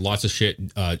 We're going to have lots of shit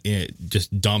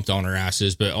just dumped on our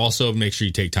asses, but also make sure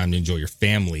you take time to enjoy your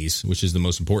families, which is the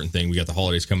most important thing. We got the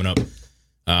holidays coming up.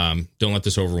 Don't let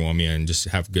this overwhelm you, and just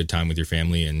have a good time with your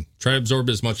family and try to absorb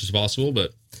it as much as possible.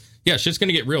 But yeah, shit's going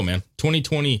to get real, man.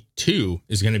 2022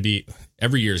 is going to be,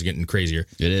 every year is getting crazier.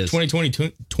 It is.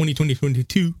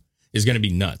 2022 is going to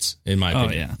be nuts, in my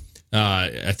opinion. Oh, yeah.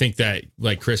 I think that,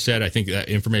 like Chris said, I think that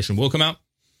information will come out,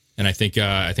 and I think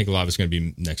a lot of it's going to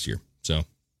be next year. So,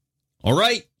 all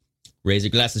right, raise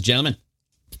your glasses, gentlemen.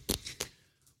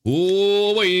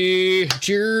 Oh, boy.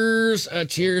 Cheers.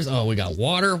 Cheers. Oh, we got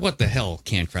water. What the hell,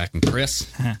 Can Cracking Chris?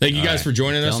 Thank you guys for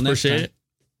joining us. Appreciate it.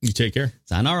 You take care.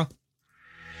 Sayonara.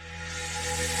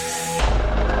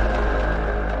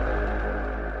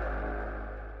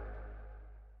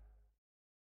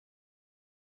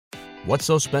 What's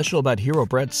so special about Hero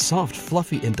Bread's soft,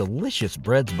 fluffy, and delicious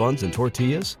breads, buns, and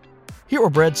tortillas? Hero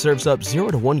Bread serves up 0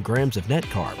 to 1 grams of net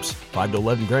carbs, 5 to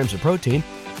 11 grams of protein,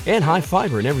 and high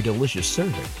fiber in every delicious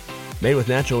serving. Made with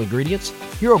natural ingredients,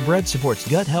 Hero Bread supports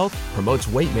gut health, promotes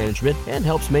weight management, and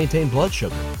helps maintain blood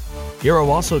sugar. Hero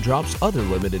also drops other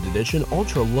limited edition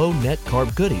ultra-low net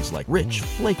carb goodies like rich,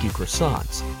 flaky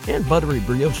croissants and buttery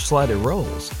brioche slider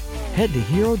rolls. Head to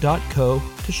hero.co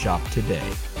to shop today.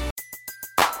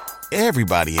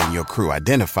 Everybody in your crew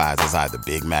identifies as either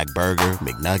Big Mac Burger,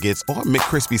 McNuggets, or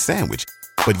McCrispy Sandwich.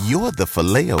 But you're the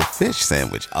Filet-O-Fish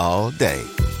Sandwich all day.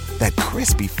 That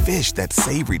crispy fish, that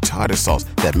savory tartar sauce,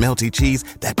 that melty cheese,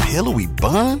 that pillowy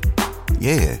bun.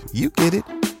 Yeah, you get it.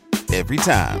 Every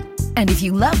time. And if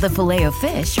you love the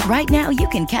Filet-O-Fish, right now you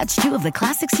can catch 2 of the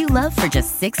classics you love for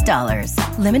just $6.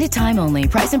 Limited time only.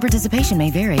 Price and participation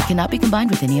may vary. Cannot be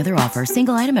combined with any other offer.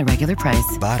 Single item at regular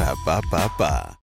price. Ba-da-ba-ba-ba.